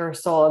into your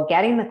soul,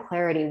 getting the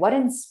clarity. What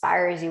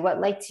inspires you?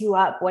 What lights you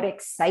up? What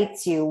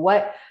excites you?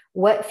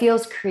 What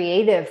feels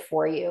creative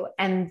for you?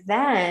 And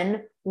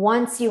then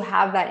once you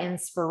have that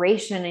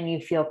inspiration and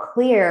you feel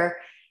clear,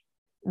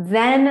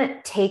 then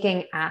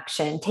taking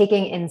action,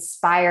 taking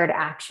inspired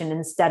action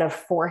instead of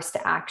forced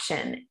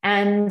action.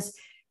 And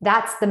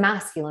that's the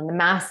masculine. The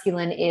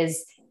masculine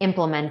is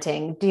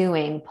implementing,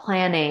 doing,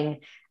 planning,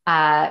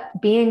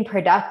 being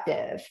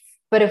productive.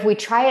 But if we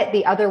try it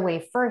the other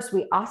way first,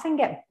 we often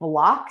get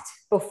blocked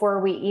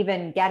before we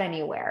even get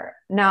anywhere.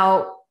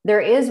 Now,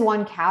 there is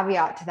one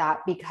caveat to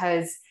that,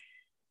 because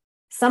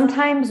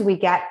sometimes we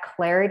get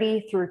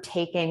clarity through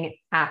taking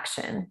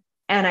action.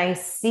 And I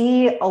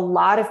see a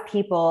lot of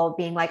people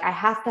being like, I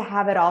have to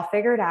have it all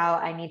figured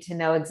out. I need to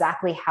know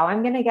exactly how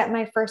I'm going to get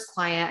my first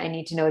client. I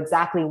need to know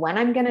exactly when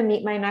I'm going to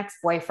meet my next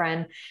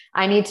boyfriend.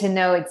 I need to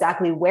know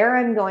exactly where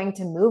I'm going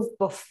to move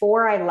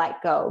before I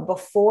let go,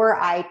 before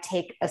I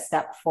take a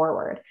step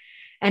forward.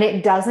 And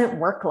it doesn't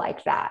work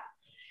like that.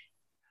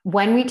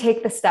 When we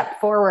take the step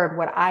forward,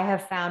 what I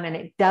have found, and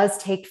it does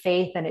take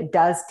faith and it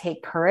does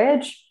take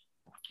courage,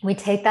 we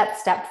take that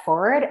step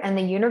forward and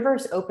the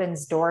universe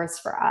opens doors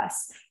for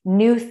us.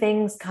 New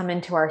things come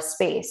into our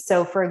space.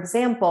 So for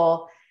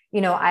example,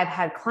 I've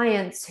had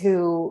clients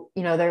who,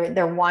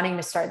 they're wanting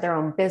to start their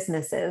own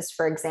businesses,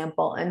 for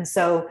example. And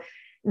so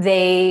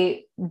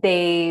they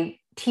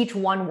teach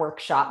one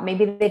workshop.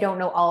 Maybe they don't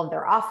know all of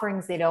their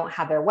offerings. They don't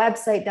have their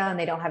website done.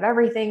 They don't have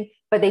everything,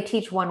 but they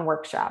teach one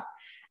workshop.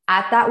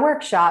 At that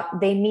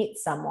workshop, they meet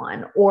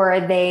someone, or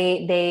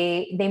they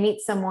meet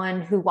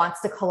someone who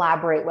wants to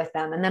collaborate with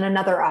them. And then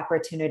another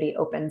opportunity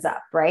opens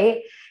up,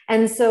 right?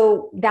 And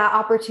so that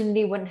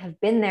opportunity wouldn't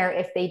have been there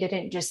if they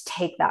didn't just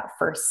take that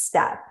first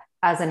step,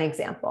 as an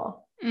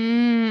example.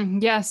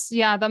 Yes.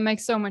 Yeah, that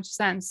makes so much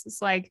sense.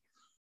 It's like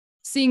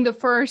seeing the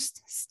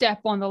first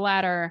step on the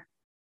ladder,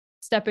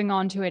 stepping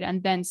onto it,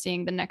 and then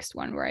seeing the next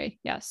one, right?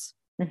 Yes.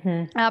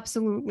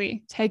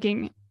 Absolutely.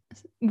 Taking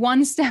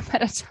one step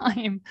at a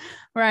time.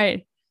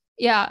 Right.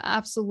 Yeah,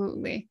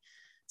 absolutely.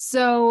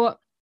 So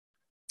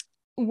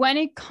when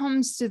it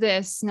comes to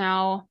this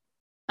now,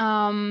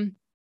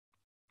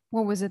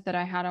 what was it that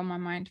I had on my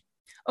mind?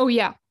 Oh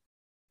yeah.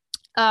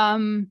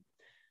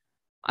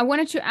 I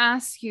wanted to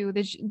ask you,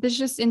 this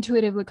just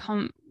intuitively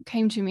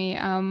came to me.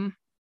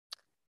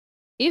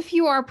 If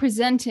you are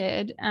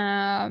presented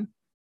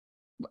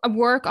a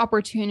work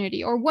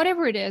opportunity or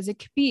whatever it is, it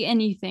could be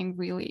anything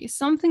really,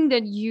 something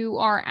that you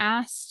are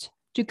asked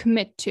to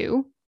commit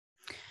to.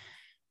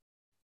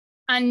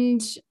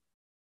 And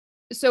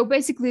so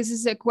basically this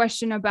is a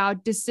question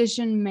about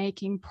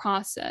decision-making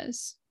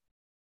process.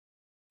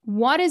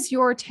 What is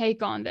your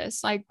take on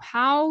this? Like,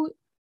 how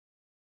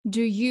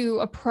do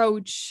you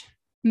approach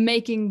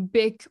making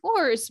big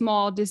or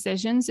small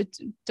decisions? It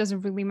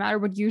doesn't really matter,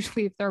 but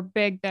usually if they're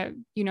big, that,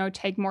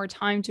 take more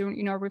time to,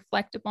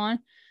 reflect upon.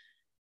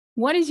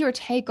 What is your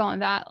take on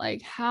that?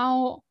 Like,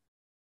 how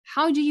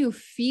do you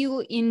feel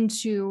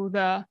into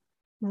the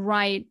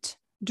right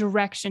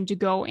direction to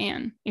go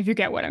in, if you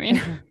get what I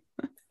mean?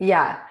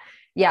 Yeah.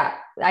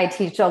 I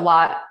teach a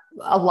lot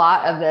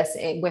of this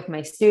with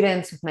my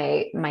students, with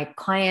my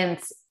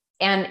clients,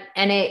 and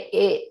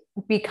it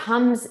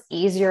becomes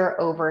easier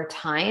over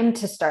time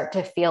to start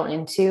to feel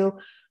into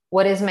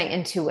what is my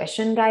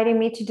intuition guiding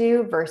me to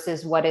do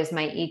versus what is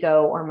my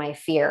ego or my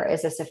fear.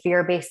 Is this a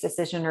fear-based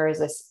decision, or is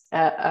this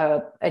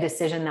a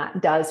decision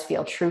that does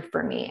feel true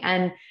for me?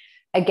 And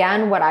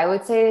again, what I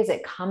would say is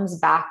it comes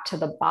back to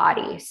the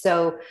body.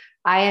 So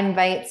I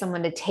invite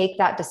someone to take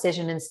that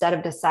decision instead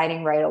of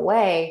deciding right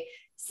away.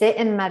 Sit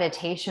in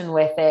meditation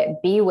with it,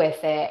 be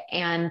with it,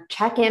 and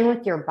check in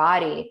with your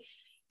body.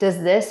 Does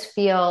this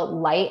feel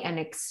light and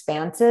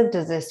expansive?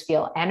 Does this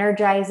feel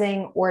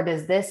energizing? Or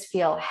does this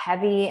feel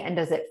heavy? And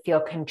does it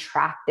feel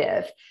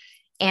contractive?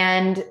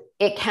 And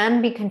it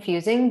can be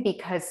confusing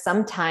because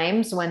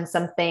sometimes when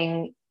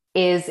something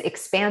is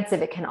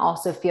expansive, it can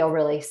also feel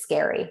really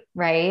scary,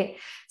 right?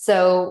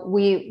 So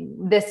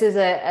this is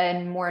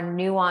a more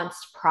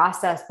nuanced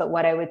process. But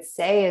what I would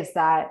say is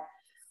that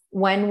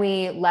when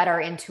we let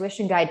our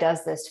intuition guide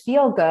does this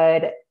feel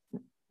good,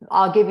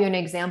 I'll give you an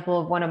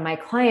example of one of my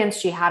clients.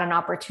 She had an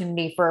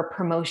opportunity for a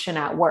promotion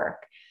at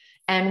work.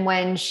 And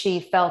when she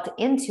felt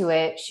into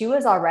it, she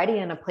was already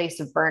in a place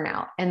of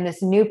burnout. And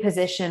this new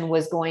position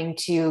was going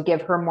to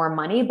give her more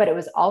money, but it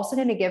was also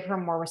going to give her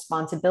more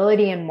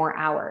responsibility and more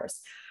hours.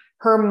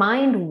 Her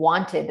mind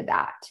wanted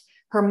that.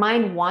 Her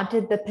mind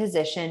wanted the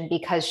position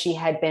because she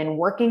had been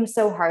working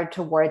so hard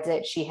towards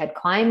it. She had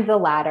climbed the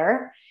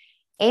ladder.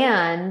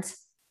 And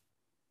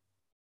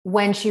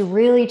when she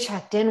really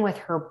checked in with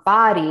her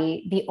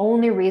body, the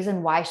only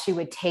reason why she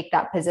would take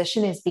that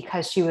position is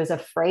because she was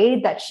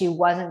afraid that she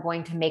wasn't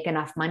going to make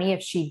enough money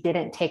if she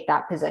didn't take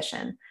that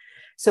position.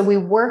 So we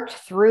worked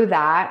through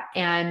that,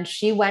 and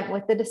she went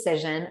with the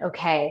decision,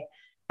 okay,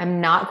 I'm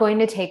not going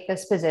to take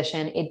this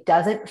position. It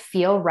doesn't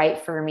feel right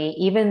for me,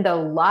 even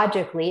though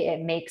logically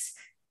it makes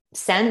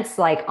sense.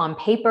 Like on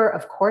paper,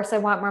 of course I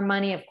want more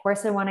money. Of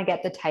course I want to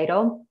get the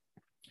title.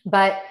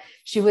 But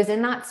she was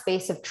in that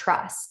space of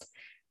trust.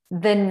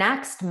 The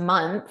next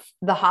month,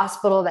 the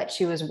hospital that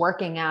she was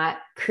working at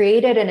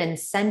created an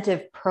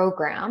incentive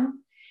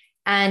program.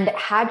 And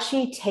had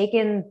she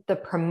taken the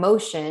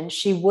promotion,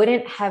 she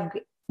wouldn't have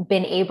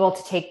been able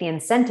to take the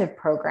incentive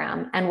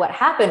program. And what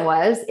happened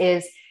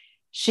is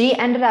she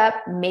ended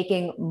up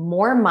making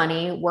more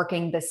money,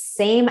 working the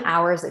same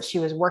hours that she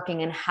was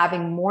working, and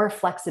having more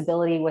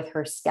flexibility with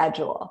her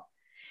schedule.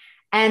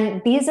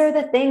 And these are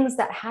the things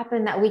that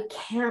happen that we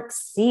can't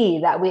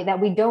see, that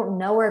we don't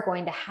know are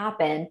going to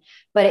happen,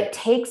 but it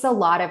takes a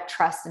lot of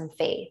trust and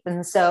faith.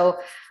 And so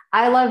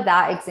I love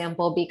that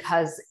example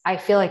because I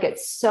feel like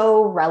it's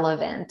so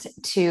relevant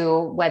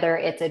to whether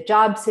it's a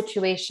job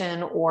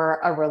situation or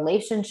a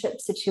relationship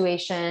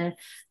situation.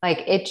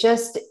 Like it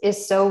just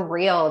is so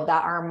real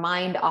that our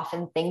mind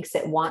often thinks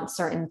it wants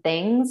certain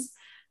things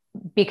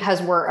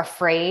because we're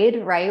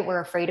afraid, right? We're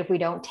afraid if we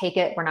don't take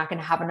it, we're not going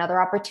to have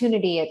another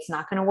opportunity. It's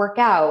not going to work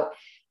out.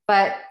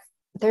 But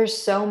there's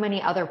so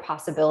many other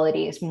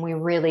possibilities when we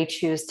really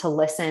choose to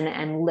listen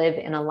and live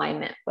in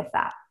alignment with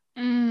that.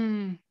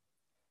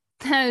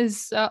 That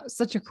is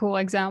such a cool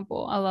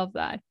example. I love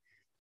that.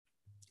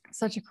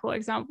 Such a cool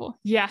example.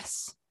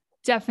 Yes,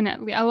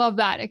 definitely. I love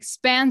that.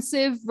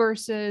 Expansive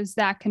versus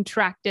that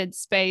contracted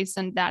space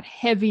and that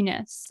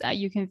heaviness that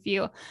you can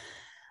feel.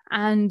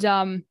 And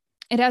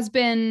it has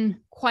been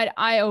quite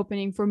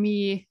eye-opening for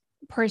me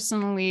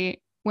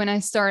personally when I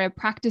started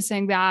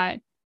practicing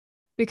that,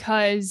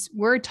 because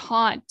we're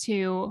taught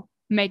to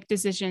make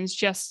decisions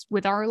just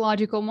with our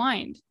logical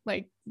mind.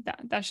 Like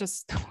that's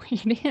just the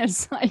way it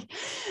is.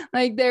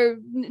 Like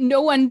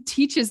no one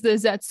teaches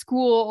this at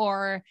school,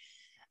 or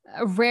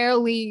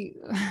rarely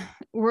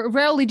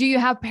do you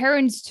have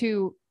parents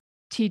to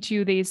teach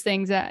you these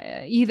things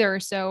either.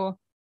 So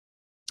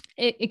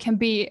it can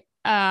be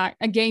a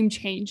game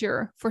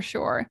changer for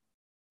sure.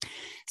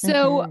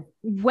 So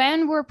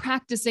when we're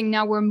practicing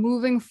now, we're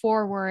moving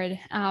forward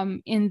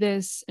in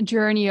this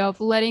journey of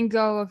letting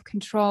go of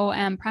control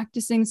and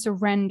practicing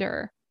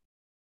surrender.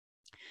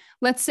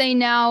 Let's say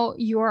now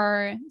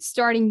you're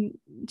starting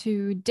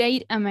to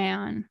date a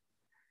man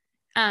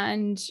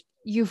and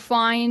you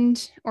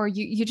find, or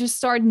you just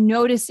start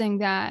noticing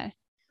that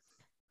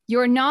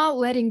you're not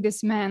letting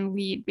this man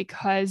lead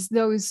because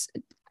those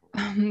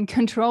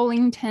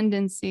controlling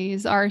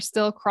tendencies are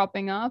still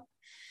cropping up.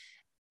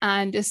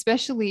 And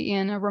especially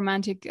in a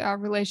romantic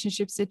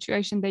relationship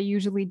situation, they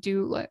usually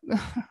do like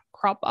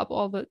crop up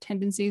all the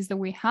tendencies that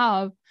we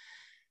have.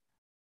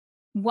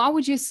 What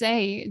would you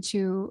say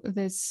to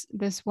this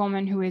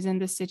woman who is in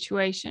this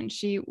situation?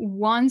 She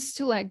wants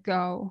to let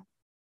go,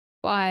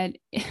 but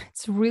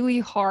it's really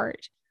hard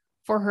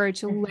for her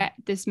to let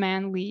this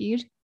man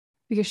lead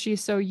because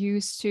she's so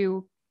used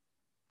to,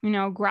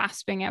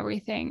 grasping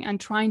everything and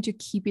trying to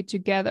keep it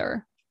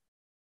together.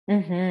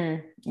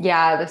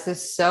 Yeah, this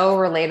is so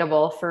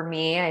relatable for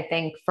me. I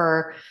think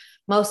for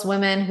most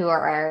women who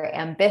are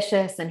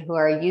ambitious and who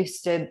are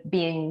used to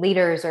being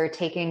leaders or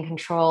taking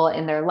control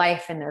in their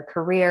life and their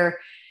career,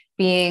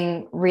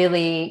 being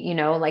really,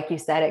 like you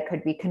said, it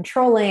could be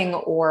controlling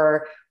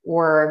or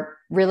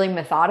really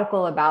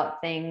methodical about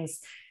things.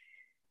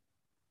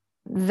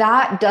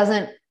 That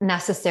doesn't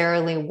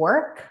necessarily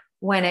work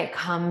when it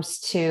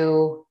comes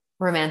to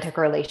romantic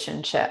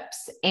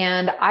relationships.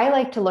 And I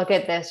like to look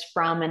at this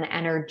from an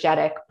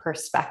energetic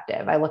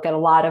perspective. I look at a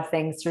lot of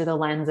things through the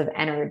lens of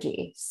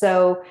energy.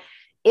 So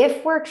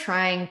if we're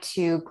trying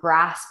to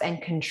grasp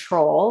and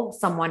control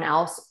someone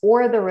else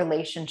or the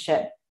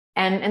relationship,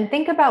 and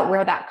think about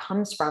where that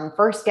comes from,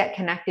 first get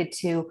connected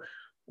to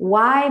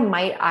why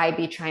might I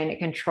be trying to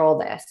control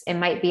this? It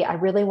might be, I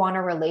really want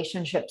a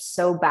relationship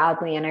so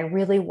badly, and I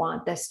really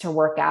want this to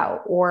work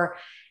out. Or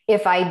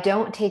if I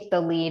don't take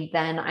the lead,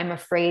 then I'm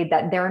afraid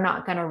that they're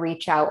not going to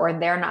reach out or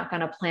they're not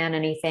going to plan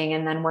anything.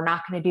 And then we're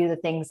not going to do the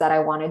things that I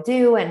want to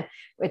do. And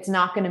it's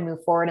not going to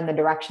move forward in the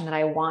direction that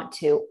I want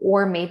to.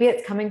 Or maybe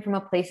it's coming from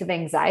a place of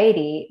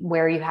anxiety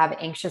where you have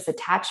anxious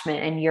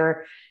attachment and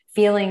you're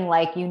feeling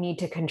like you need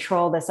to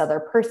control this other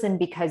person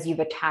because you've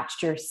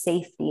attached your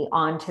safety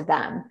onto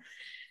them.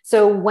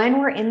 So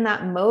when we're in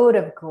that mode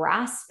of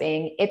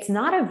grasping, it's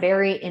not a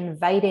very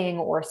inviting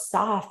or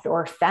soft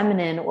or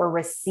feminine or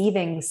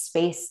receiving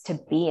space to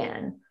be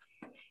in.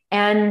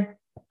 And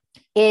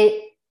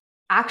it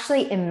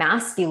actually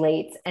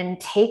emasculates and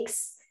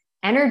takes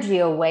energy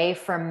away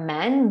from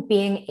men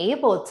being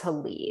able to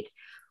lead.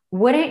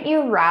 Wouldn't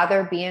you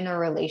rather be in a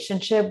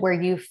relationship where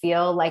you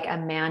feel like a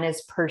man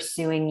is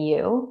pursuing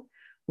you,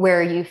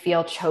 where you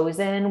feel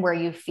chosen, where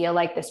you feel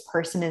like this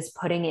person is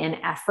putting in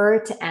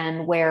effort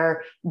and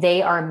where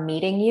they are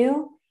meeting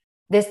you?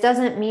 This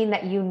doesn't mean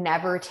that you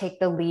never take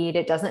the lead.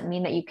 It doesn't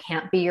mean that you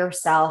can't be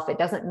yourself. It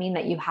doesn't mean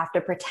that you have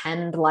to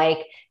pretend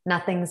like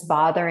nothing's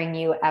bothering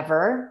you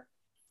ever.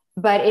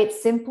 But it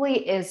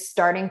simply is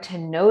starting to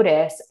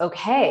notice,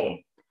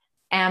 okay,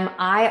 am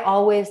I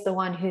always the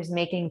one who's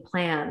making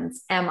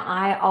plans? Am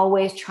I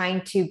always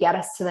trying to get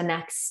us to the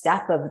next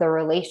step of the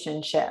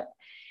relationship?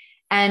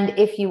 And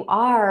if you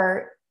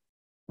are,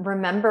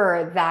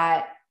 remember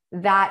that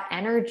that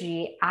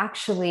energy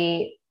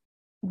actually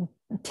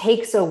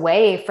takes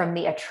away from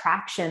the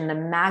attraction, the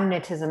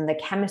magnetism, the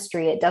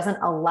chemistry. It doesn't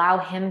allow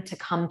him to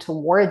come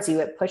towards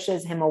you. It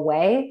pushes him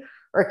away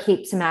or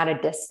keeps him at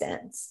a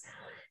distance.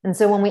 And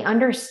so when we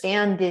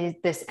understand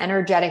this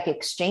energetic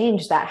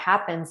exchange that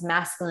happens,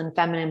 masculine,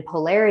 feminine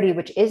polarity,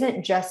 which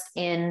isn't just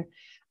in,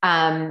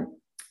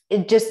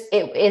 it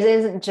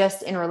isn't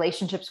just in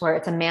relationships where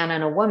it's a man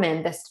and a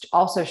woman. This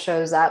also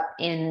shows up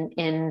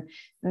in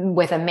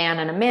with a man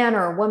and a man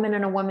or a woman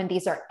and a woman.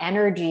 These are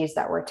energies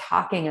that we're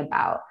talking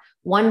about.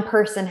 One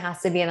person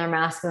has to be in their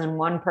masculine,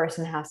 one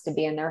person has to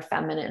be in their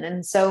feminine.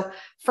 And so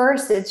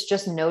first, it's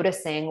just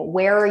noticing,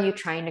 where are you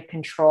trying to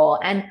control?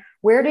 And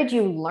where did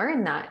you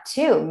learn that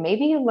too?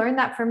 Maybe you learned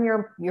that from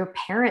your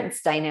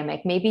parents'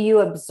 dynamic. Maybe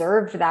you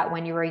observed that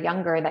when you were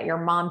younger, that your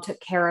mom took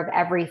care of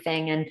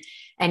everything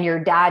and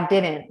your dad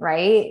didn't,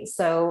 right?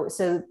 So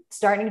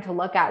starting to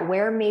look at,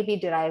 where maybe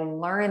did I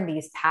learn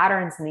these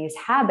patterns and these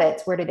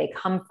habits? Where do they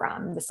come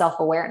from? The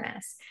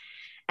self-awareness.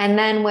 And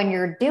then when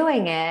you're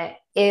doing it,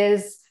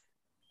 is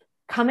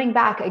coming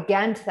back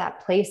again to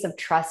that place of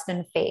trust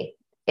and faith.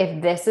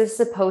 If this is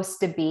supposed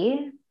to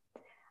be,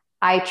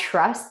 I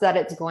trust that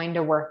it's going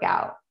to work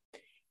out.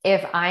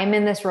 If I'm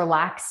in this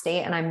relaxed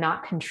state and I'm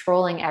not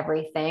controlling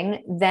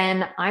everything,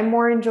 then I'm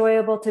more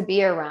enjoyable to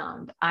be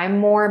around. I'm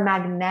more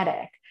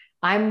magnetic.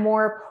 I'm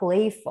more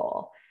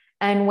playful.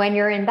 And when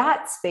you're in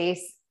that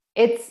space,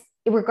 it's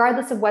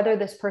regardless of whether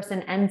this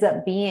person ends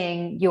up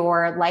being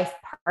your life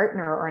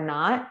partner or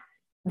not,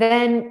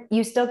 then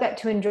you still get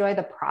to enjoy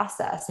the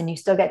process and you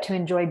still get to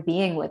enjoy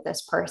being with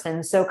this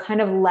person. So kind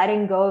of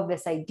letting go of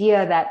this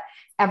idea that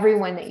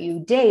everyone that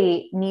you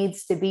date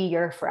needs to be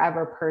your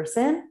forever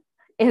person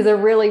is a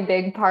really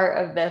big part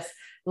of this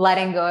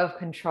letting go of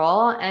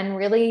control and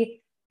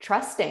really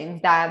trusting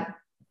that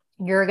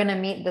you're going to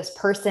meet this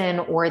person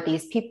or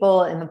these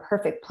people in the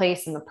perfect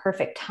place in the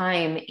perfect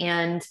time.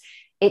 And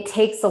it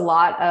takes a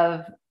lot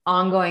of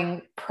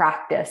ongoing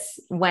practice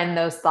when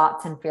those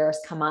thoughts and fears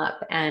come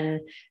up. And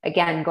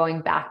again,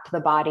 going back to the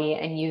body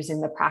and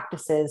using the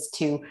practices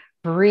to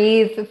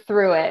breathe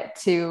through it,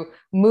 to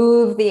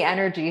move the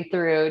energy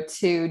through,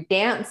 to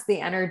dance the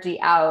energy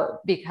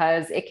out,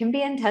 because it can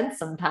be intense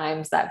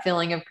sometimes, that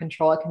feeling of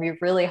control. It can be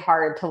really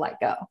hard to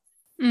let go.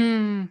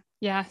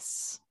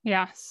 Yes.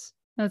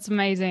 That's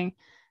amazing.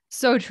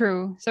 So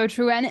true.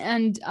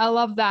 And I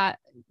love that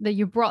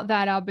you brought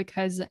that up,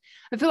 because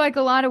I feel like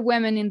a lot of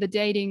women in the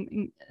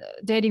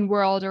dating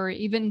world, or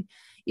even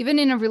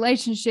in a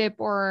relationship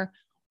or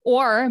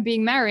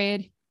being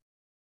married,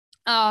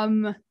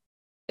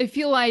 I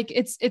feel like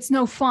it's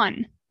no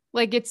fun.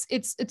 Like it's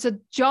a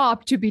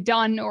job to be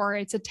done, or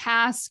it's a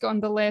task on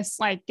the list,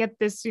 like get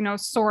this,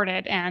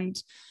 sorted and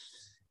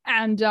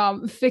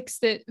fix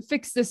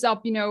this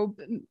up,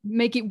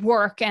 make it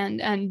work.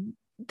 And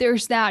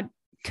there's that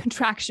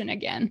contraction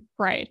again,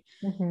 right?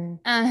 Mm-hmm.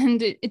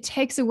 And it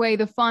takes away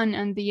the fun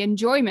and the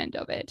enjoyment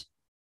of it.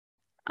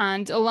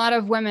 And a lot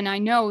of women I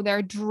know,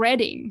 they're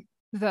dreading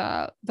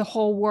the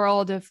whole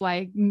world of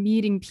like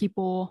meeting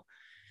people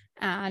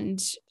and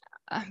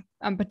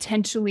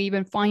potentially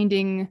even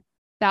finding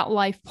that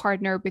life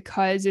partner,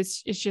 because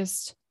it's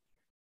just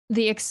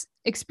the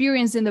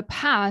experience in the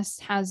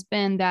past has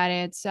been that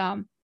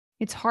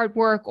it's hard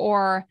work,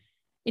 or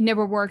it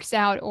never works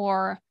out,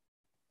 or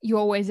you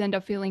always end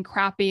up feeling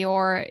crappy,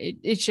 or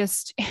it's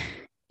just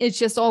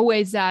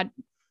always that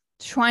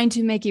trying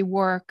to make it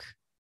work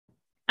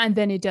and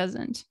then it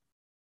doesn't.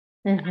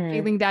 Mm-hmm.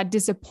 Feeling that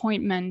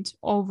disappointment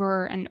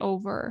over and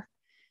over,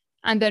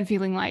 and then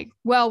feeling like,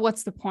 well,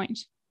 what's the point?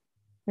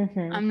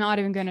 Mm-hmm. I'm not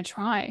even going to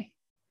try.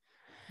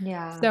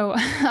 Yeah. So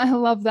I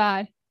love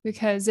that,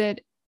 because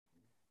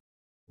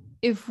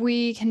if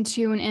we can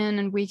tune in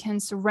and we can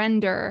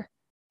surrender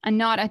and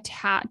not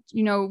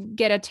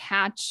get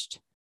attached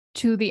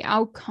to the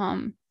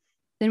outcome,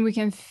 then we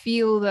can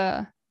feel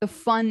the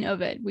fun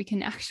of it. We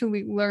can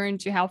actually learn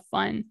to have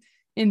fun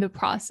in the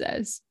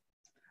process.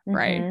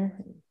 Right.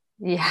 Mm-hmm.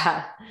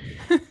 Yeah.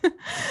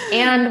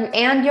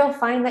 And you'll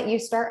find that you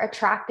start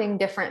attracting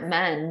different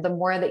men the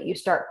more that you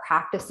start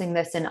practicing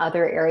this in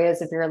other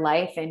areas of your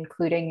life,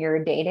 including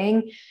your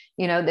dating.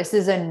 This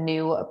is a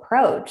new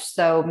approach.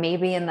 So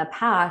maybe in the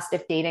past,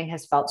 if dating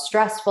has felt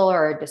stressful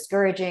or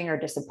discouraging or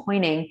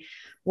disappointing,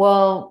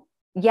 well,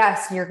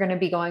 yes, you're going to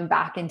be going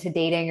back into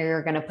dating, or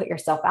you're going to put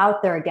yourself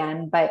out there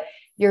again, but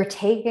you're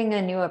taking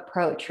a new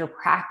approach. You're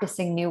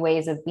practicing new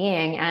ways of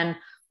being. And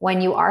when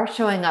you are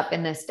showing up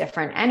in this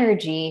different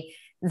energy,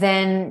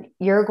 then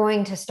you're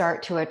going to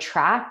start to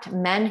attract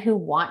men who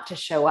want to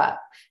show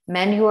up,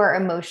 men who are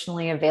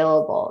emotionally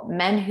available,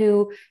 men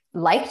who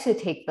like to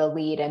take the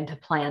lead and to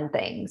plan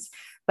things.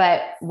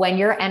 But when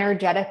you're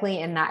energetically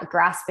in that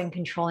grasping,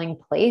 controlling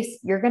place,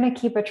 you're going to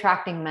keep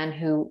attracting men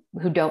who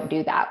don't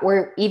do that.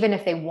 Or even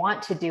if they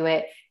want to do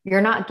it,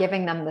 you're not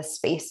giving them the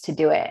space to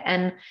do it.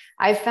 And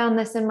I've found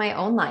this in my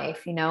own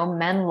life.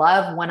 Men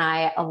love when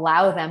I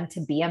allow them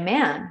to be a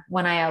man,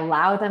 when I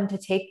allow them to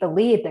take the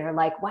lead. They're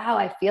like, wow,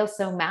 I feel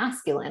so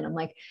masculine. I'm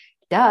like,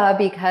 duh,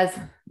 because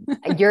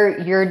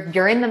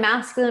you're in the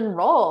masculine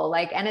role.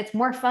 And it's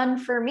more fun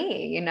for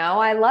me.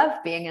 I love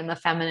being in the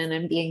feminine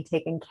and being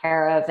taken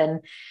care of, and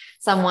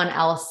someone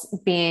else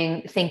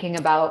thinking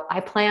about,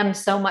 I plan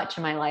so much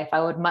in my life.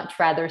 I would much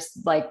rather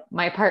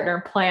my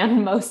partner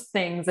plan most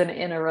things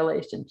in a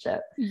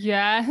relationship.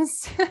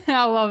 Yes.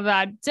 I love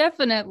that.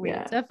 Definitely.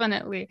 Yeah.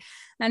 Definitely.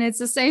 And it's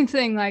the same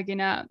thing,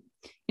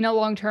 in a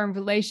long-term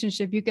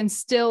relationship, you can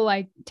still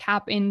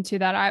tap into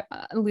that.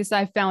 At least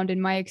I found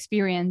in my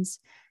experience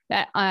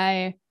that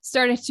I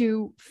started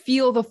to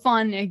feel the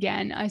fun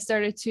again. I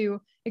started to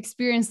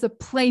experience the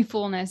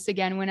playfulness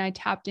again when I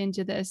tapped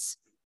into this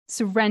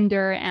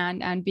surrender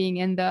and being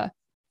in the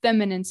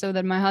feminine, so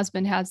that my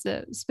husband has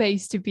the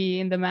space to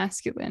be in the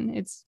masculine.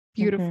 It's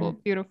beautiful,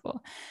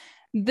 beautiful.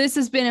 This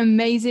has been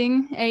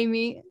amazing,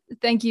 Amy.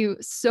 Thank you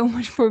so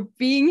much for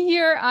being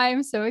here.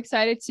 I'm so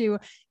excited to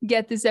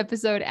get this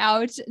episode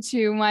out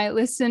to my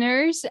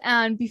listeners.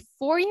 And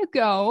before you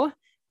go,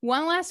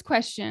 one last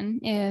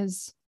question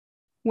is,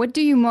 what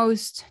do you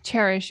most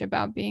cherish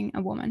about being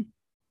a woman?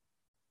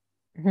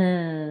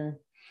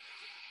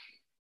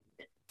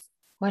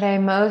 What I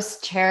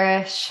most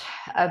cherish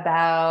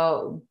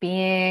about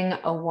being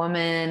a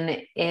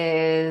woman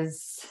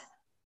is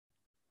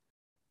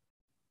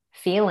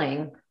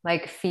feeling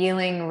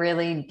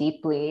really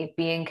deeply.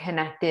 Being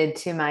connected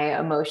to my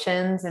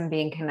emotions and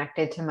being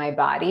connected to my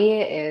body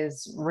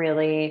is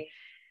really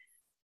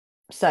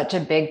such a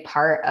big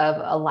part of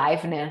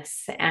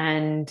aliveness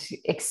and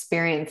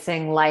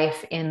experiencing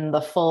life in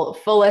the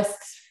fullest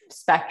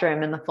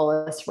spectrum, in the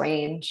fullest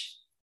range.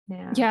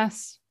 Yeah.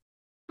 Yes.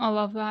 I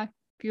love that.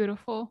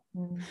 Beautiful.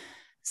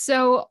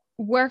 So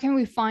where can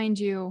we find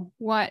you?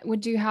 What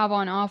do you have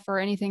on offer?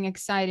 Anything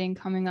exciting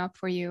coming up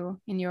for you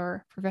in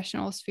your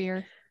professional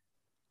sphere?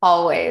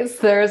 Always.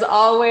 There's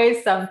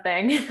always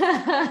something.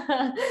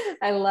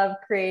 I love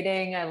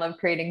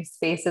creating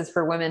spaces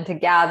for women to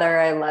gather.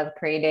 I love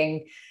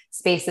creating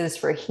spaces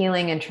for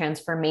healing and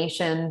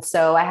transformation.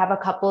 So I have a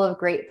couple of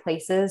great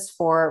places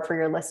for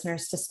your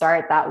listeners to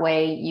start. That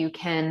way you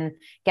can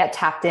get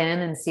tapped in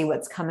and see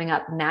what's coming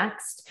up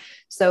next.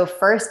 So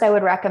first, I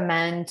would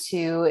recommend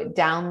to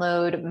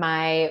download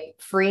my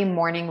free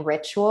morning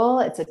ritual.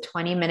 It's a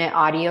 20-minute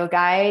audio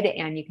guide,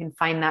 and you can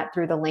find that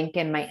through the link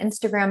in my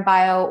Instagram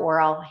bio,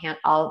 or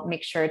I'll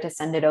make sure to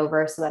send it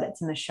over so that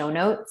it's in the show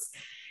notes.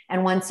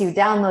 And once you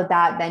download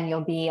that, then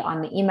you'll be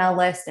on the email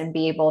list and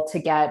be able to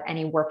get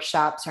any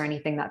workshops or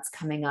anything that's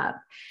coming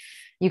up.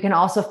 You can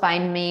also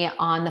find me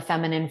on the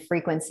Feminine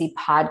Frequency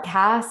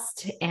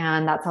podcast,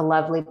 and that's a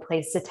lovely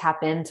place to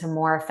tap into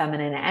more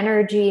feminine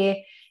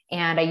energy.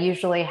 And I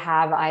usually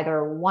have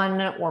either one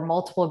or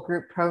multiple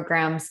group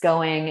programs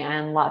going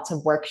and lots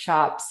of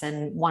workshops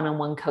and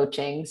one-on-one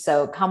coaching.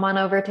 So come on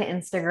over to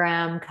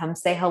Instagram, come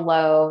say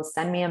hello,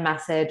 send me a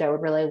message. I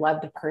would really love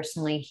to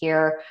personally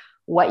hear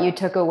what you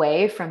took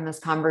away from this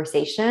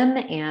conversation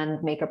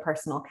and make a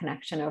personal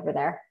connection over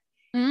there.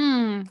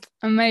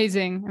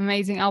 Amazing.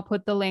 Amazing. I'll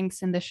put the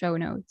links in the show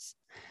notes.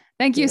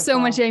 Thank you so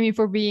much, Amy,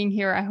 for being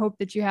here. I hope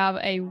that you have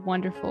a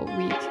wonderful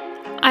week.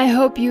 I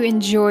hope you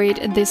enjoyed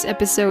this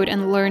episode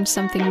and learned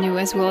something new,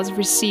 as well as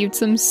received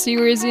some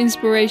serious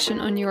inspiration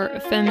on your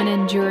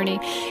feminine journey.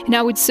 And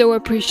I would so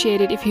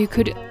appreciate it if you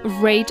could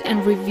rate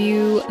and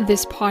review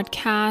this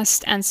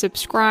podcast and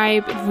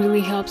subscribe. It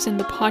really helps in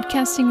the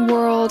podcasting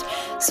world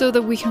so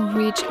that we can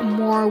reach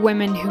more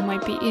women who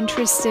might be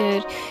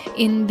interested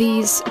in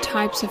these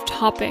types of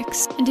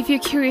topics. And if you're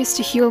curious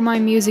to hear my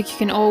music, you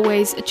can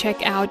always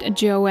check out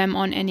JOM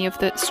on any of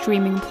the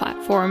streaming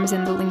platforms,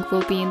 and the link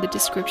will be in the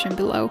description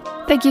below.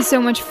 Thank you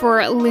so much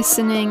for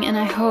listening, and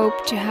I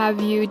hope to have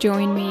you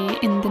join me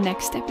in the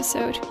next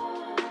episode.